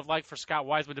 Certainly they would have liked for Scott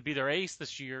Wiseman to be their ace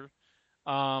this year.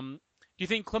 Do you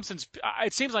think Clemson's –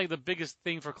 it seems like the biggest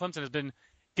thing for Clemson has been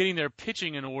getting their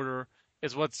pitching in order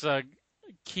is what's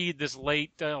keyed this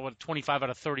late 25 out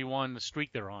of 31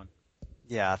 streak they're on.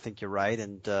 Yeah, I think you're right.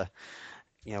 And,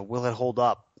 will it hold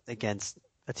up against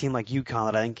a team like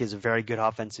UConn that I think is a very good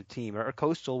offensive team, or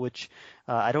Coastal, which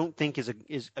I don't think is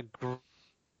a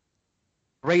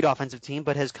great offensive team,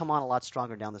 but has come on a lot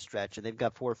stronger down the stretch, and they've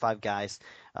got 4 or 5 guys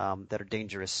that are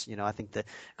dangerous. I think that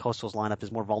Coastal's lineup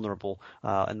is more vulnerable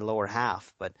in the lower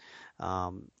half, but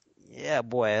yeah,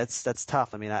 boy, that's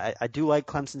tough. I mean, I do like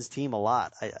Clemson's team a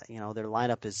lot. Their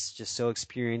lineup is just so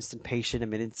experienced and patient. I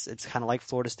mean, it's kind of like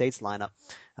Florida State's lineup.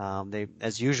 They,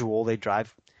 as usual, they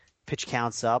drive pitch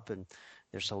counts up, and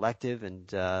they're selective, and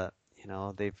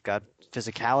they've got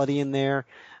physicality in there.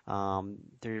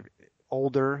 They're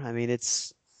older. I mean,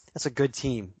 it's a good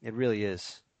team. It really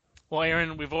is. Well,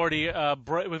 Aaron, we've already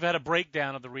we've had a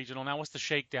breakdown of the regional. Now, what's the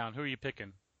shakedown? Who are you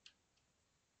picking?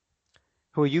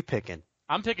 Who are you picking?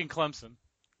 I'm picking Clemson.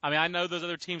 I mean, I know those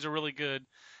other teams are really good.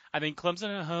 I think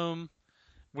Clemson at home,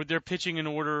 with their pitching in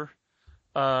order.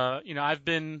 I've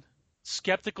been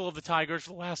skeptical of the Tigers for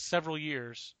the last several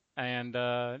years, and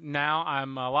now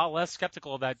I'm a lot less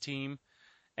skeptical of that team.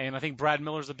 And I think Brad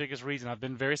Miller's the biggest reason. I've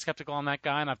been very skeptical on that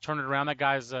guy, and I've turned it around. That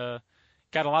guy's got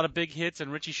a lot of big hits,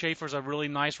 and Richie Schaefer's a really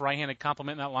nice right-handed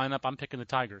complement in that lineup. I'm picking the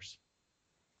Tigers.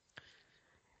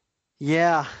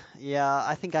 Yeah,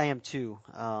 I think I am too.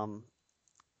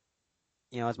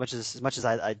 As much as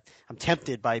I'm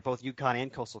tempted by both UConn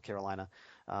and Coastal Carolina,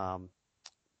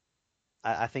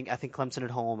 I think Clemson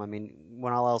at home. I mean,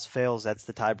 when all else fails, that's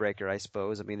the tiebreaker, I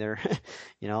suppose. I mean, they're,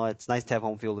 it's nice to have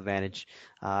home field advantage,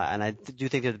 and I do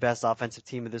think they're the best offensive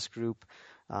team of this group.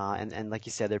 And like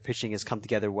you said, their pitching has come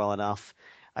together well enough.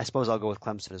 I suppose I'll go with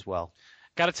Clemson as well.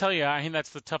 Got to tell you, I think that's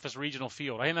the toughest regional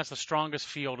field. I think that's the strongest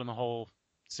field in the whole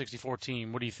 64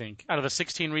 team. What do you think? Out of the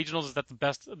 16 regionals, is that the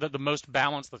best, the most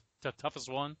balanced, the toughest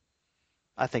one?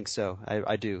 I think so.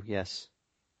 I do. Yes.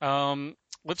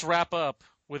 Let's wrap up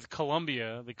with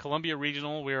Columbia, the Columbia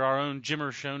Regional, where our own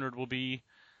Jimmer Schonard will be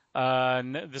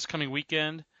this coming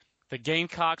weekend. The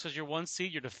Gamecocks as your 1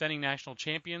 seed, your defending national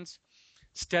champions.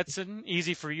 Stetson,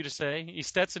 easy for you to say.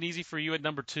 Stetson, easy for you at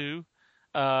number 2.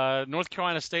 North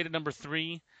Carolina State at number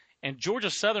 3. And Georgia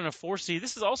Southern, a 4 seed.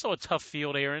 This is also a tough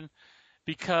field, Aaron,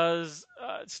 because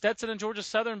Stetson and Georgia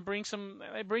Southern bring some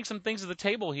things to the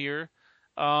table here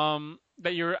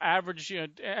that your average,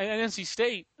 NC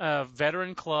State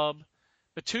veteran club.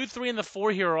 The 2, 3, and the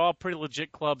 4 here are all pretty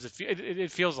legit clubs.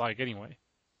 It feels like, anyway.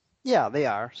 Yeah, they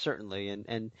are, certainly,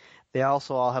 and they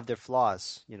also all have their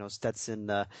flaws.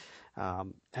 Stetson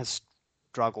has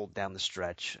struggled down the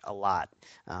stretch a lot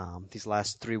these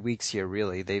last 3 weeks here.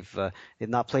 Really, they've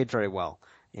not played very well,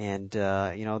 and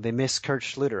they miss Kurt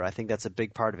Schluter. I think that's a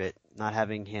big part of it. Not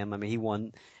having him. I mean, he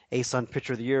won ASUN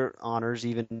Pitcher of the Year honors,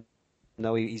 even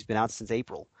though he's been out since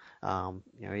April.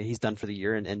 He's done for the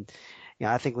year, and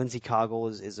I think Lindsey Coggle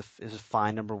is a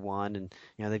fine number 1, and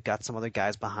they've got some other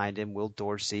guys behind him, Will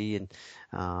Dorsey and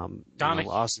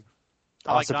Austin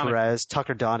Perez,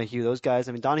 Tucker Donahue, those guys.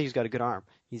 I mean, Donahue's got a good arm.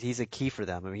 He's a key for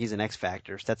them. I mean, he's an X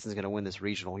factor. Stetson's going to win this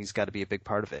regional. He's got to be a big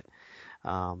part of it.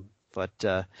 But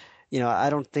I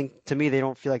don't think, to me, they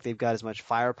don't feel like they've got as much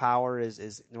firepower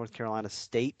as North Carolina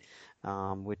State.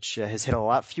 Which has hit a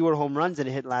lot fewer home runs than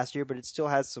it hit last year, but it still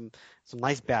has some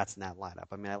nice bats in that lineup.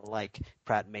 I mean, I like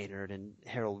Pratt Maynard and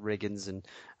Harold Riggins and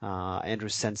Andrew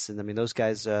Sensen. I mean, those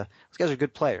guys are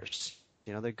good players.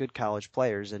 They're good college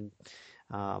players, and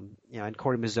and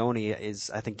Corey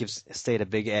Mazzoni I think gives State a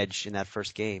big edge in that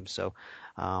first game. So,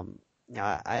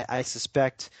 I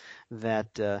suspect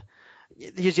that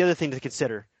here's the other thing to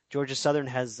consider: Georgia Southern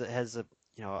has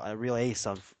a real ace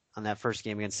on that first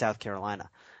game against South Carolina.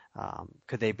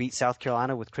 Could they beat South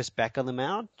Carolina with Chris Beck on the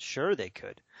mound? Sure, they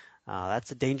could.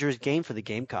 That's a dangerous game for the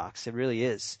Gamecocks. It really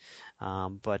is.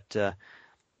 But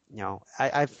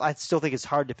I still think it's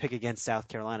hard to pick against South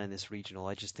Carolina in this regional.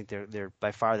 I just think they're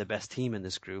by far the best team in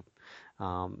this group,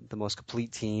 the most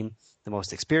complete team, the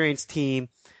most experienced team.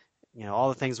 All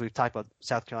the things we've talked about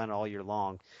South Carolina all year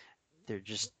long. They're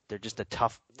just a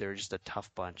tough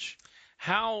bunch.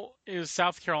 How is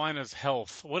South Carolina's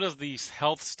health? What is the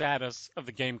health status of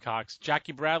the Gamecocks?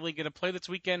 Jackie Bradley going to play this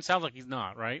weekend? Sounds like he's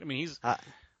not, right? I mean,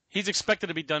 he's expected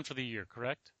to be done for the year,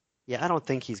 correct? Yeah, I don't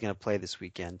think he's going to play this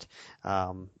weekend.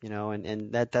 And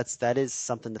that is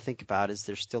something to think about. Is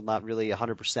they're still not really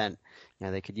 100%.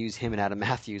 They could use him and Adam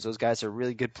Matthews. Those guys are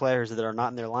really good players that are not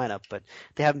in their lineup, but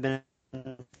they haven't been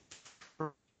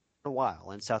for a while,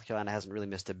 and South Carolina hasn't really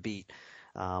missed a beat.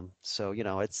 So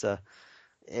it's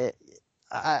it,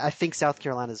 I think South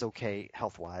Carolina's okay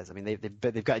health wise. I mean,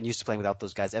 they've gotten used to playing without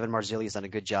those guys. Evan Marzilli has done a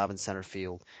good job in center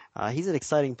field. He's an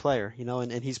exciting player,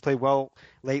 and he's played well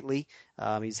lately.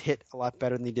 He's hit a lot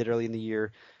better than he did early in the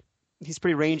year. He's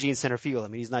pretty rangy in center field. I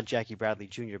mean, he's not Jackie Bradley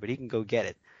Jr., but he can go get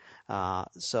it.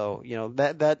 So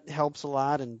that helps a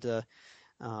lot, and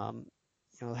um,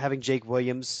 having Jake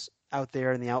Williams out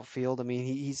there in the outfield. I mean,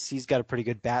 he's got a pretty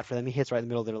good bat for them. He hits right in the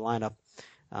middle of their lineup.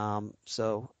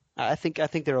 So I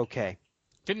think they're okay.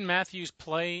 Didn't Matthews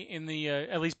play in the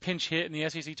at least pinch hit in the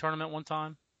SEC tournament one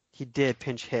time? He did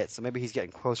pinch hit, so maybe he's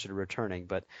getting closer to returning,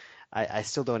 but I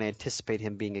still don't anticipate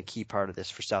him being a key part of this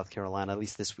for South Carolina, at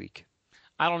least this week.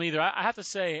 I don't either. I have to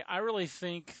say, I really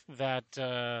think that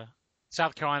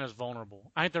South Carolina is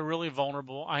vulnerable. I think they're really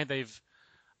vulnerable. I think they've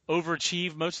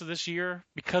overachieved most of this year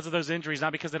because of those injuries,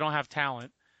 not because they don't have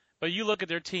talent. But you look at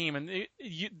their team, and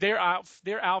their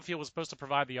outfield was supposed to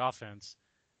provide the offense.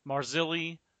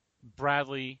 Marzilli,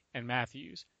 Bradley, and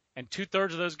Matthews. And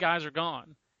 2/3 of those guys are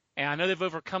gone. And I know they've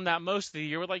overcome that most of the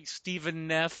year with like Stephen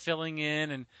Neff filling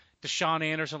in and Deshaun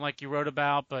Anderson, like you wrote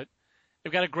about. But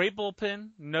they've got a great bullpen,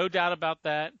 no doubt about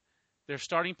that. Their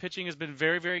starting pitching has been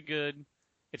very, very good.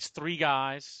 It's 3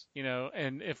 guys,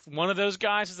 and if one of those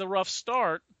guys has a rough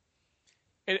start,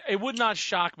 it would not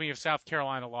shock me if South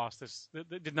Carolina lost this,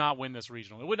 did not win this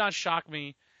regional. It would not shock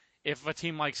me if a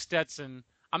team like Stetson,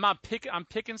 I'm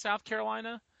picking South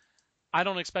Carolina. I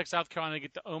don't expect South Carolina to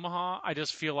get to Omaha. I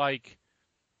just feel like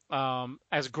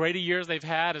as great a year as they've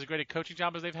had, as great a coaching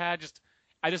job as they've had,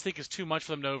 I just think it's too much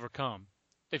for them to overcome.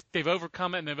 They've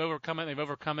overcome it and they've overcome it and they've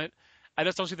overcome it. I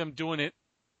just don't see them doing it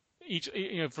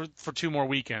for 2 more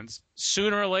weekends.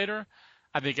 Sooner or later,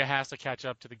 I think it has to catch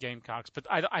up to the Gamecocks. But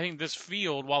I think this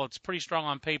field, while it's pretty strong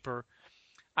on paper,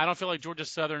 I don't feel like Georgia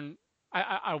Southern.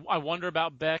 I wonder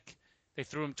about Beck. They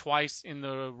threw him twice in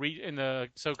the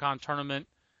SoCon tournament.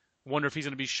 Wonder if he's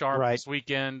going to be sharp this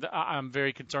weekend. I'm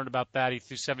very concerned about that. He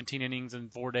threw 17 innings in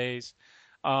 4 days.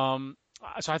 So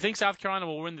I think South Carolina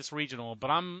will win this regional, but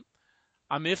I'm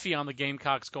iffy on the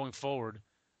Gamecocks going forward.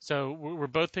 So we're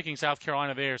both picking South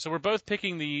Carolina there. So we're both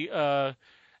picking the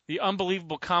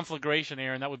unbelievable conflagration,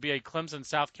 Aaron. That would be a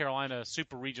Clemson-South Carolina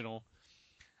super regional.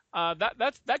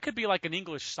 That could be like an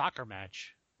English soccer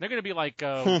match. They're going to be like,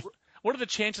 what are the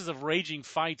chances of raging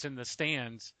fights in the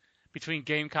stands between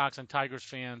Gamecocks and Tigers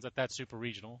fans at that super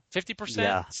regional? 50%?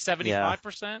 Yeah.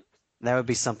 75%? Yeah. That would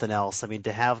be something else. I mean,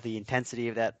 to have the intensity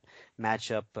of that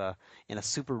matchup in a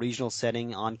super regional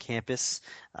setting on campus,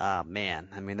 man,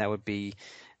 I mean, it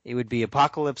would be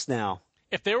apocalypse now.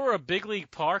 If there were a big league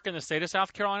park in the state of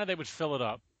South Carolina, they would fill it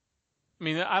up. I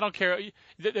mean, I don't care.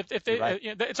 If they, Right.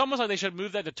 It's almost like they should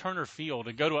move that to Turner Field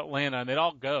and go to Atlanta, and they'd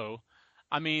all go.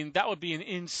 I mean, that would be an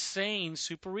insane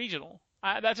super regional.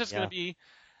 That's just going to be.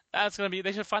 That's going to be.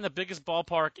 They should find the biggest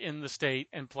ballpark in the state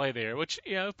and play there, which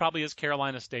probably is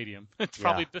Carolina Stadium. It's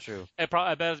probably true.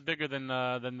 I bet it's bigger than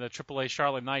the AAA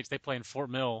Charlotte Knights. They play in Fort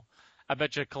Mill. I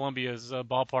bet you Columbia's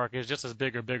ballpark is just as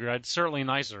big or bigger. It's certainly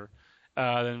nicer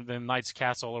than Knights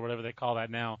Castle or whatever they call that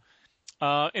now.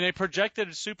 In a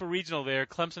projected super regional there,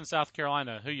 Clemson, South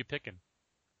Carolina. Who you picking?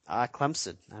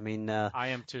 Clemson. I mean, I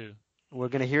am too. We're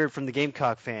going to hear it from the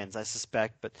Gamecock fans, I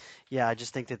suspect. But yeah, I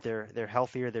just think that they're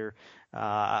healthier.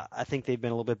 I think they've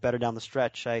been a little bit better down the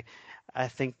stretch. I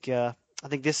think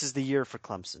this is the year for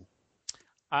Clemson.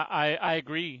 I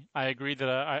agree. I agree that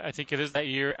I think it is that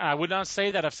year. I would not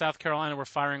say that if South Carolina were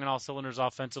firing on all cylinders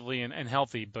offensively and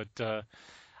healthy, but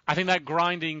I think that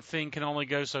grinding thing can only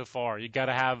go so far. You got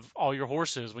to have all your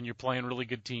horses when you're playing really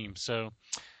good teams. So.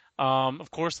 Of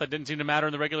course, that didn't seem to matter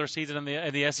in the regular season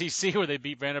in the SEC where they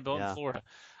beat Vanderbilt and Florida.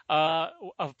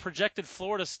 A projected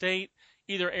Florida State,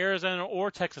 either Arizona or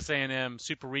Texas A&M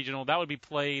Super Regional, that would be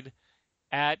played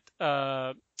at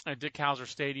Dick Howser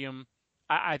Stadium.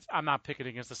 I'm not picking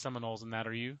against the Seminoles in that.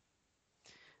 Are you?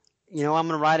 I'm going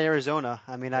to ride Arizona.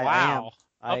 I mean, wow.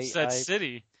 I am. Upset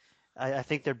City. I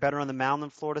think they're better on the mound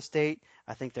than Florida State.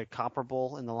 I think they're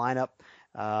comparable in the lineup.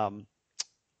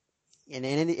 And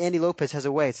Andy Lopez has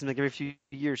a way. It seems like every few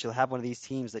years he'll have one of these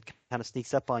teams that kind of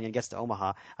sneaks up on you and gets to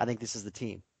Omaha. I think this is the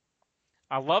team.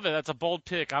 I love it. That's a bold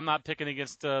pick. I'm not picking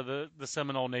against the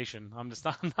Seminole Nation.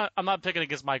 I'm not picking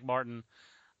against Mike Martin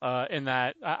in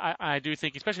that. I do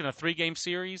think, especially in a 3-game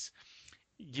series,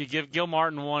 you give Gil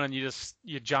Martin one and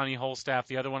you Johnny Holstaff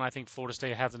the other one. I think Florida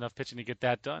State has enough pitching to get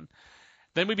that done.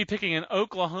 Then we'd be picking an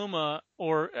Oklahoma,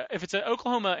 or if it's an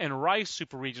Oklahoma and Rice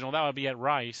Super Regional, that would be at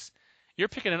Rice. You're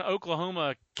picking an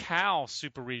Oklahoma Cal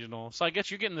Super Regional, so I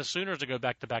guess you're getting the Sooners to go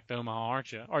back to Omaha,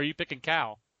 aren't you? Or are you picking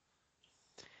Cal?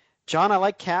 John, I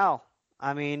like Cal.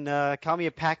 I mean, call me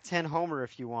a Pac-10 homer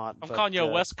if you want. I'm but calling you a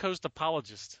West Coast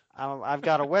apologist. I've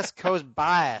got a West Coast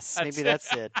bias. Maybe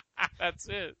that's it. That's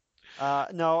it.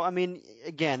 No, I mean,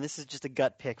 again, this is just a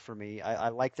gut pick for me. I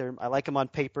like them on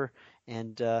paper,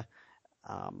 and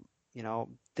you know,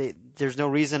 there's no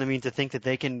reason, I mean, to think that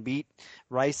they can beat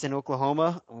Rice and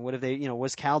Oklahoma. What have they,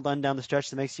 was Cal done down the stretch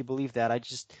that makes you believe that? I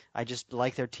just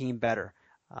like their team better.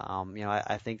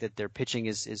 I think that their pitching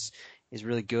is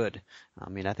really good. I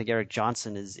mean, I think Eric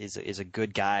Johnson is a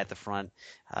good guy at the front.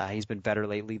 He's been better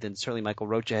lately than certainly Michael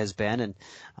Rocha has been,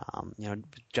 and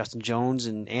Justin Jones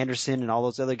and Anderson and all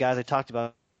those other guys I talked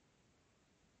about,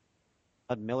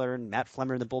 Miller and Matt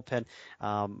Flemmer in the bullpen.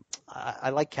 I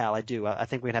like Cal. I do. I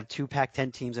think we'd have 2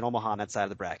 Pac-10 teams in Omaha on that side of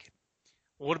the bracket.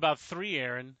 What about 3,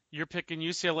 Aaron? You're picking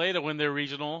UCLA to win their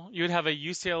regional. You'd have a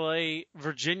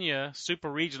UCLA-Virginia Super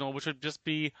Regional, which would just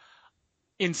be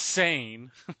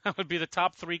insane. That would be the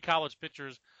top 3 college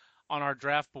pitchers on our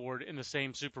draft board in the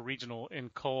same Super Regional in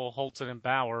Cole, Holton, and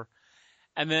Bauer.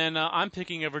 And then I'm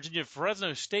picking a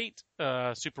Virginia-Fresno State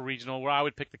Super Regional where I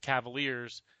would pick the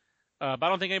Cavaliers. But I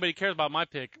don't think anybody cares about my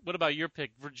pick. What about your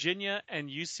pick? Virginia and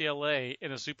UCLA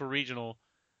in a Super Regional.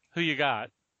 Who you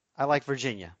got? I like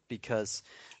Virginia because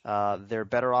they're a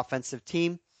better offensive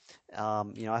team.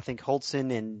 I think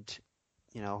Holton and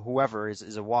whoever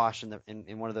is a wash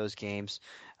in one of those games.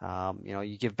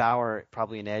 You give Bauer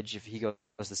probably an edge if he goes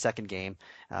the second game,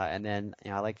 and then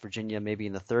I like Virginia maybe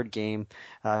in the third game,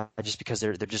 just because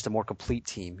they're just a more complete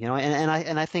team.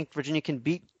 And I think Virginia can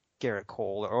beat Garrett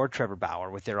Cole or Trevor Bauer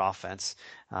with their offense.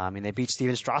 I mean, they beat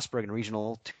Steven Strasburg in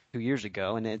regional 2 years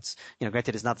ago, and it's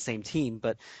granted it's not the same team,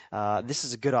 but this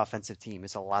is a good offensive team.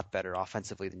 It's a lot better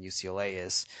offensively than UCLA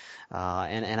is,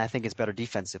 and I think it's better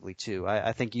defensively too.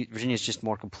 I think Virginia's just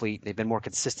more complete. They've been more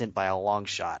consistent by a long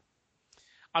shot.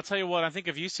 I'll tell you what, I think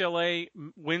if UCLA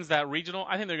wins that regional,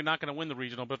 I think they're not going to win the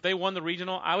regional, but if they won the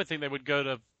regional, I would think they would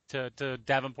go to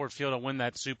Davenport Field and win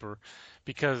that Super,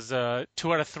 because 2 out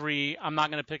of 3, I'm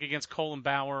not going to pick against Cole and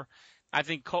Bauer. I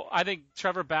think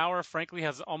Trevor Bauer, frankly,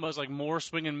 has almost like more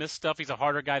swing and miss stuff. He's a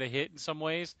harder guy to hit in some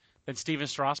ways than Steven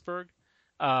Strasburg.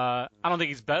 I don't think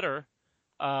he's better,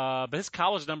 but his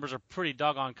college numbers are pretty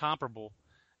doggone comparable.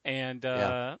 And,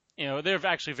 they're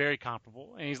actually very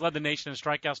comparable. And he's led the nation in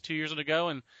strikeouts 2 years ago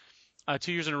and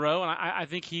 2 years in a row. And I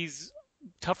think he's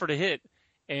tougher to hit.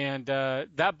 And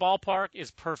that ballpark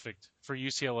is perfect for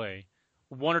UCLA.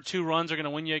 1 or 2 runs are going to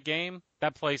win you a game.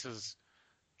 That place is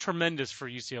tremendous for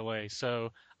UCLA.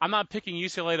 So I'm not picking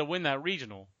UCLA to win that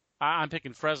regional. I'm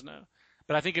picking Fresno.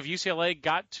 But I think if UCLA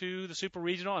got to the Super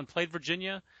Regional and played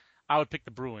Virginia, I would pick the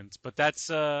Bruins. But that's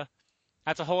going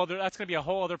to be a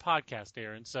whole other podcast,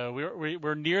 Aaron. So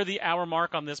we're near the hour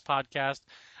mark on this podcast.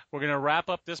 We're going to wrap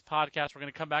up this podcast. We're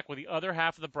going to come back with the other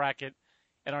half of the bracket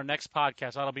in our next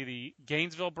podcast. That'll be the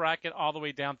Gainesville bracket all the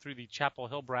way down through the Chapel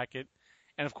Hill bracket.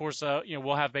 And of course,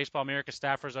 we'll have Baseball America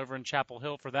staffers over in Chapel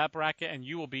Hill for that bracket, and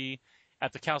you will be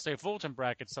at the Cal State Fullerton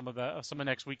bracket some of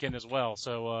next weekend as well.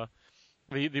 So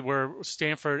where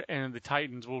Stanford and the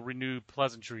Titans will renew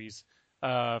pleasantries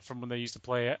from when they used to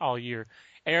play all year.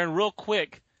 Aaron, real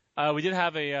quick, we did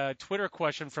have a Twitter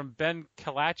question from Ben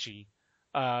Kalachi,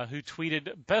 who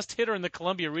tweeted, best hitter in the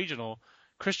Columbia Regional,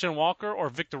 Christian Walker or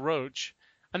Victor Roach?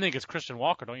 I think it's Christian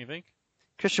Walker, don't you think?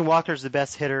 Christian Walker's the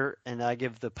best hitter, and I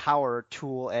give the power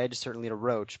tool edge certainly to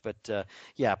Roach. But,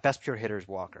 best pure hitter is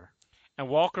Walker. And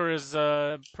Walker is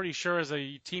pretty sure is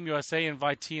a Team USA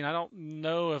invitee, and I don't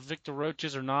know if Victor Roach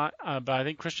is or not, but I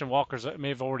think Christian Walker may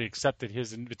have already accepted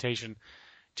his invitation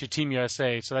to Team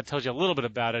USA, so that tells you a little bit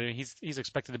about it. And he's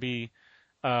expected to be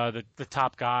the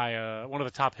top guy, one of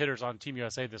the top hitters on Team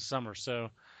USA this summer.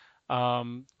 So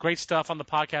great stuff on the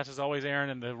podcast as always, Aaron,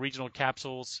 and the regional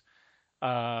capsules.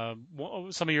 Some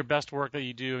of your best work that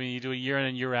you do. I mean, you do a year in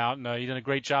and year out, and you've done a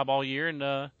great job all year.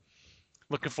 And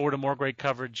looking forward to more great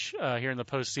coverage here in the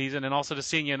postseason, and also to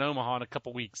seeing you in Omaha in a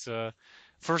couple weeks.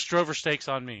 First Drover Stakes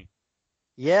on me.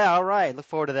 Yeah, all right. Look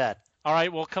forward to that. All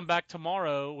right, we'll come back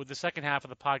tomorrow with the second half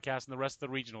of the podcast and the rest of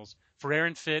the regionals. For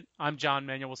Aaron Fitt, I'm John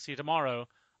Manuel. We'll see you tomorrow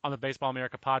on the Baseball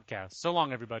America podcast. So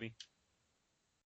long, everybody.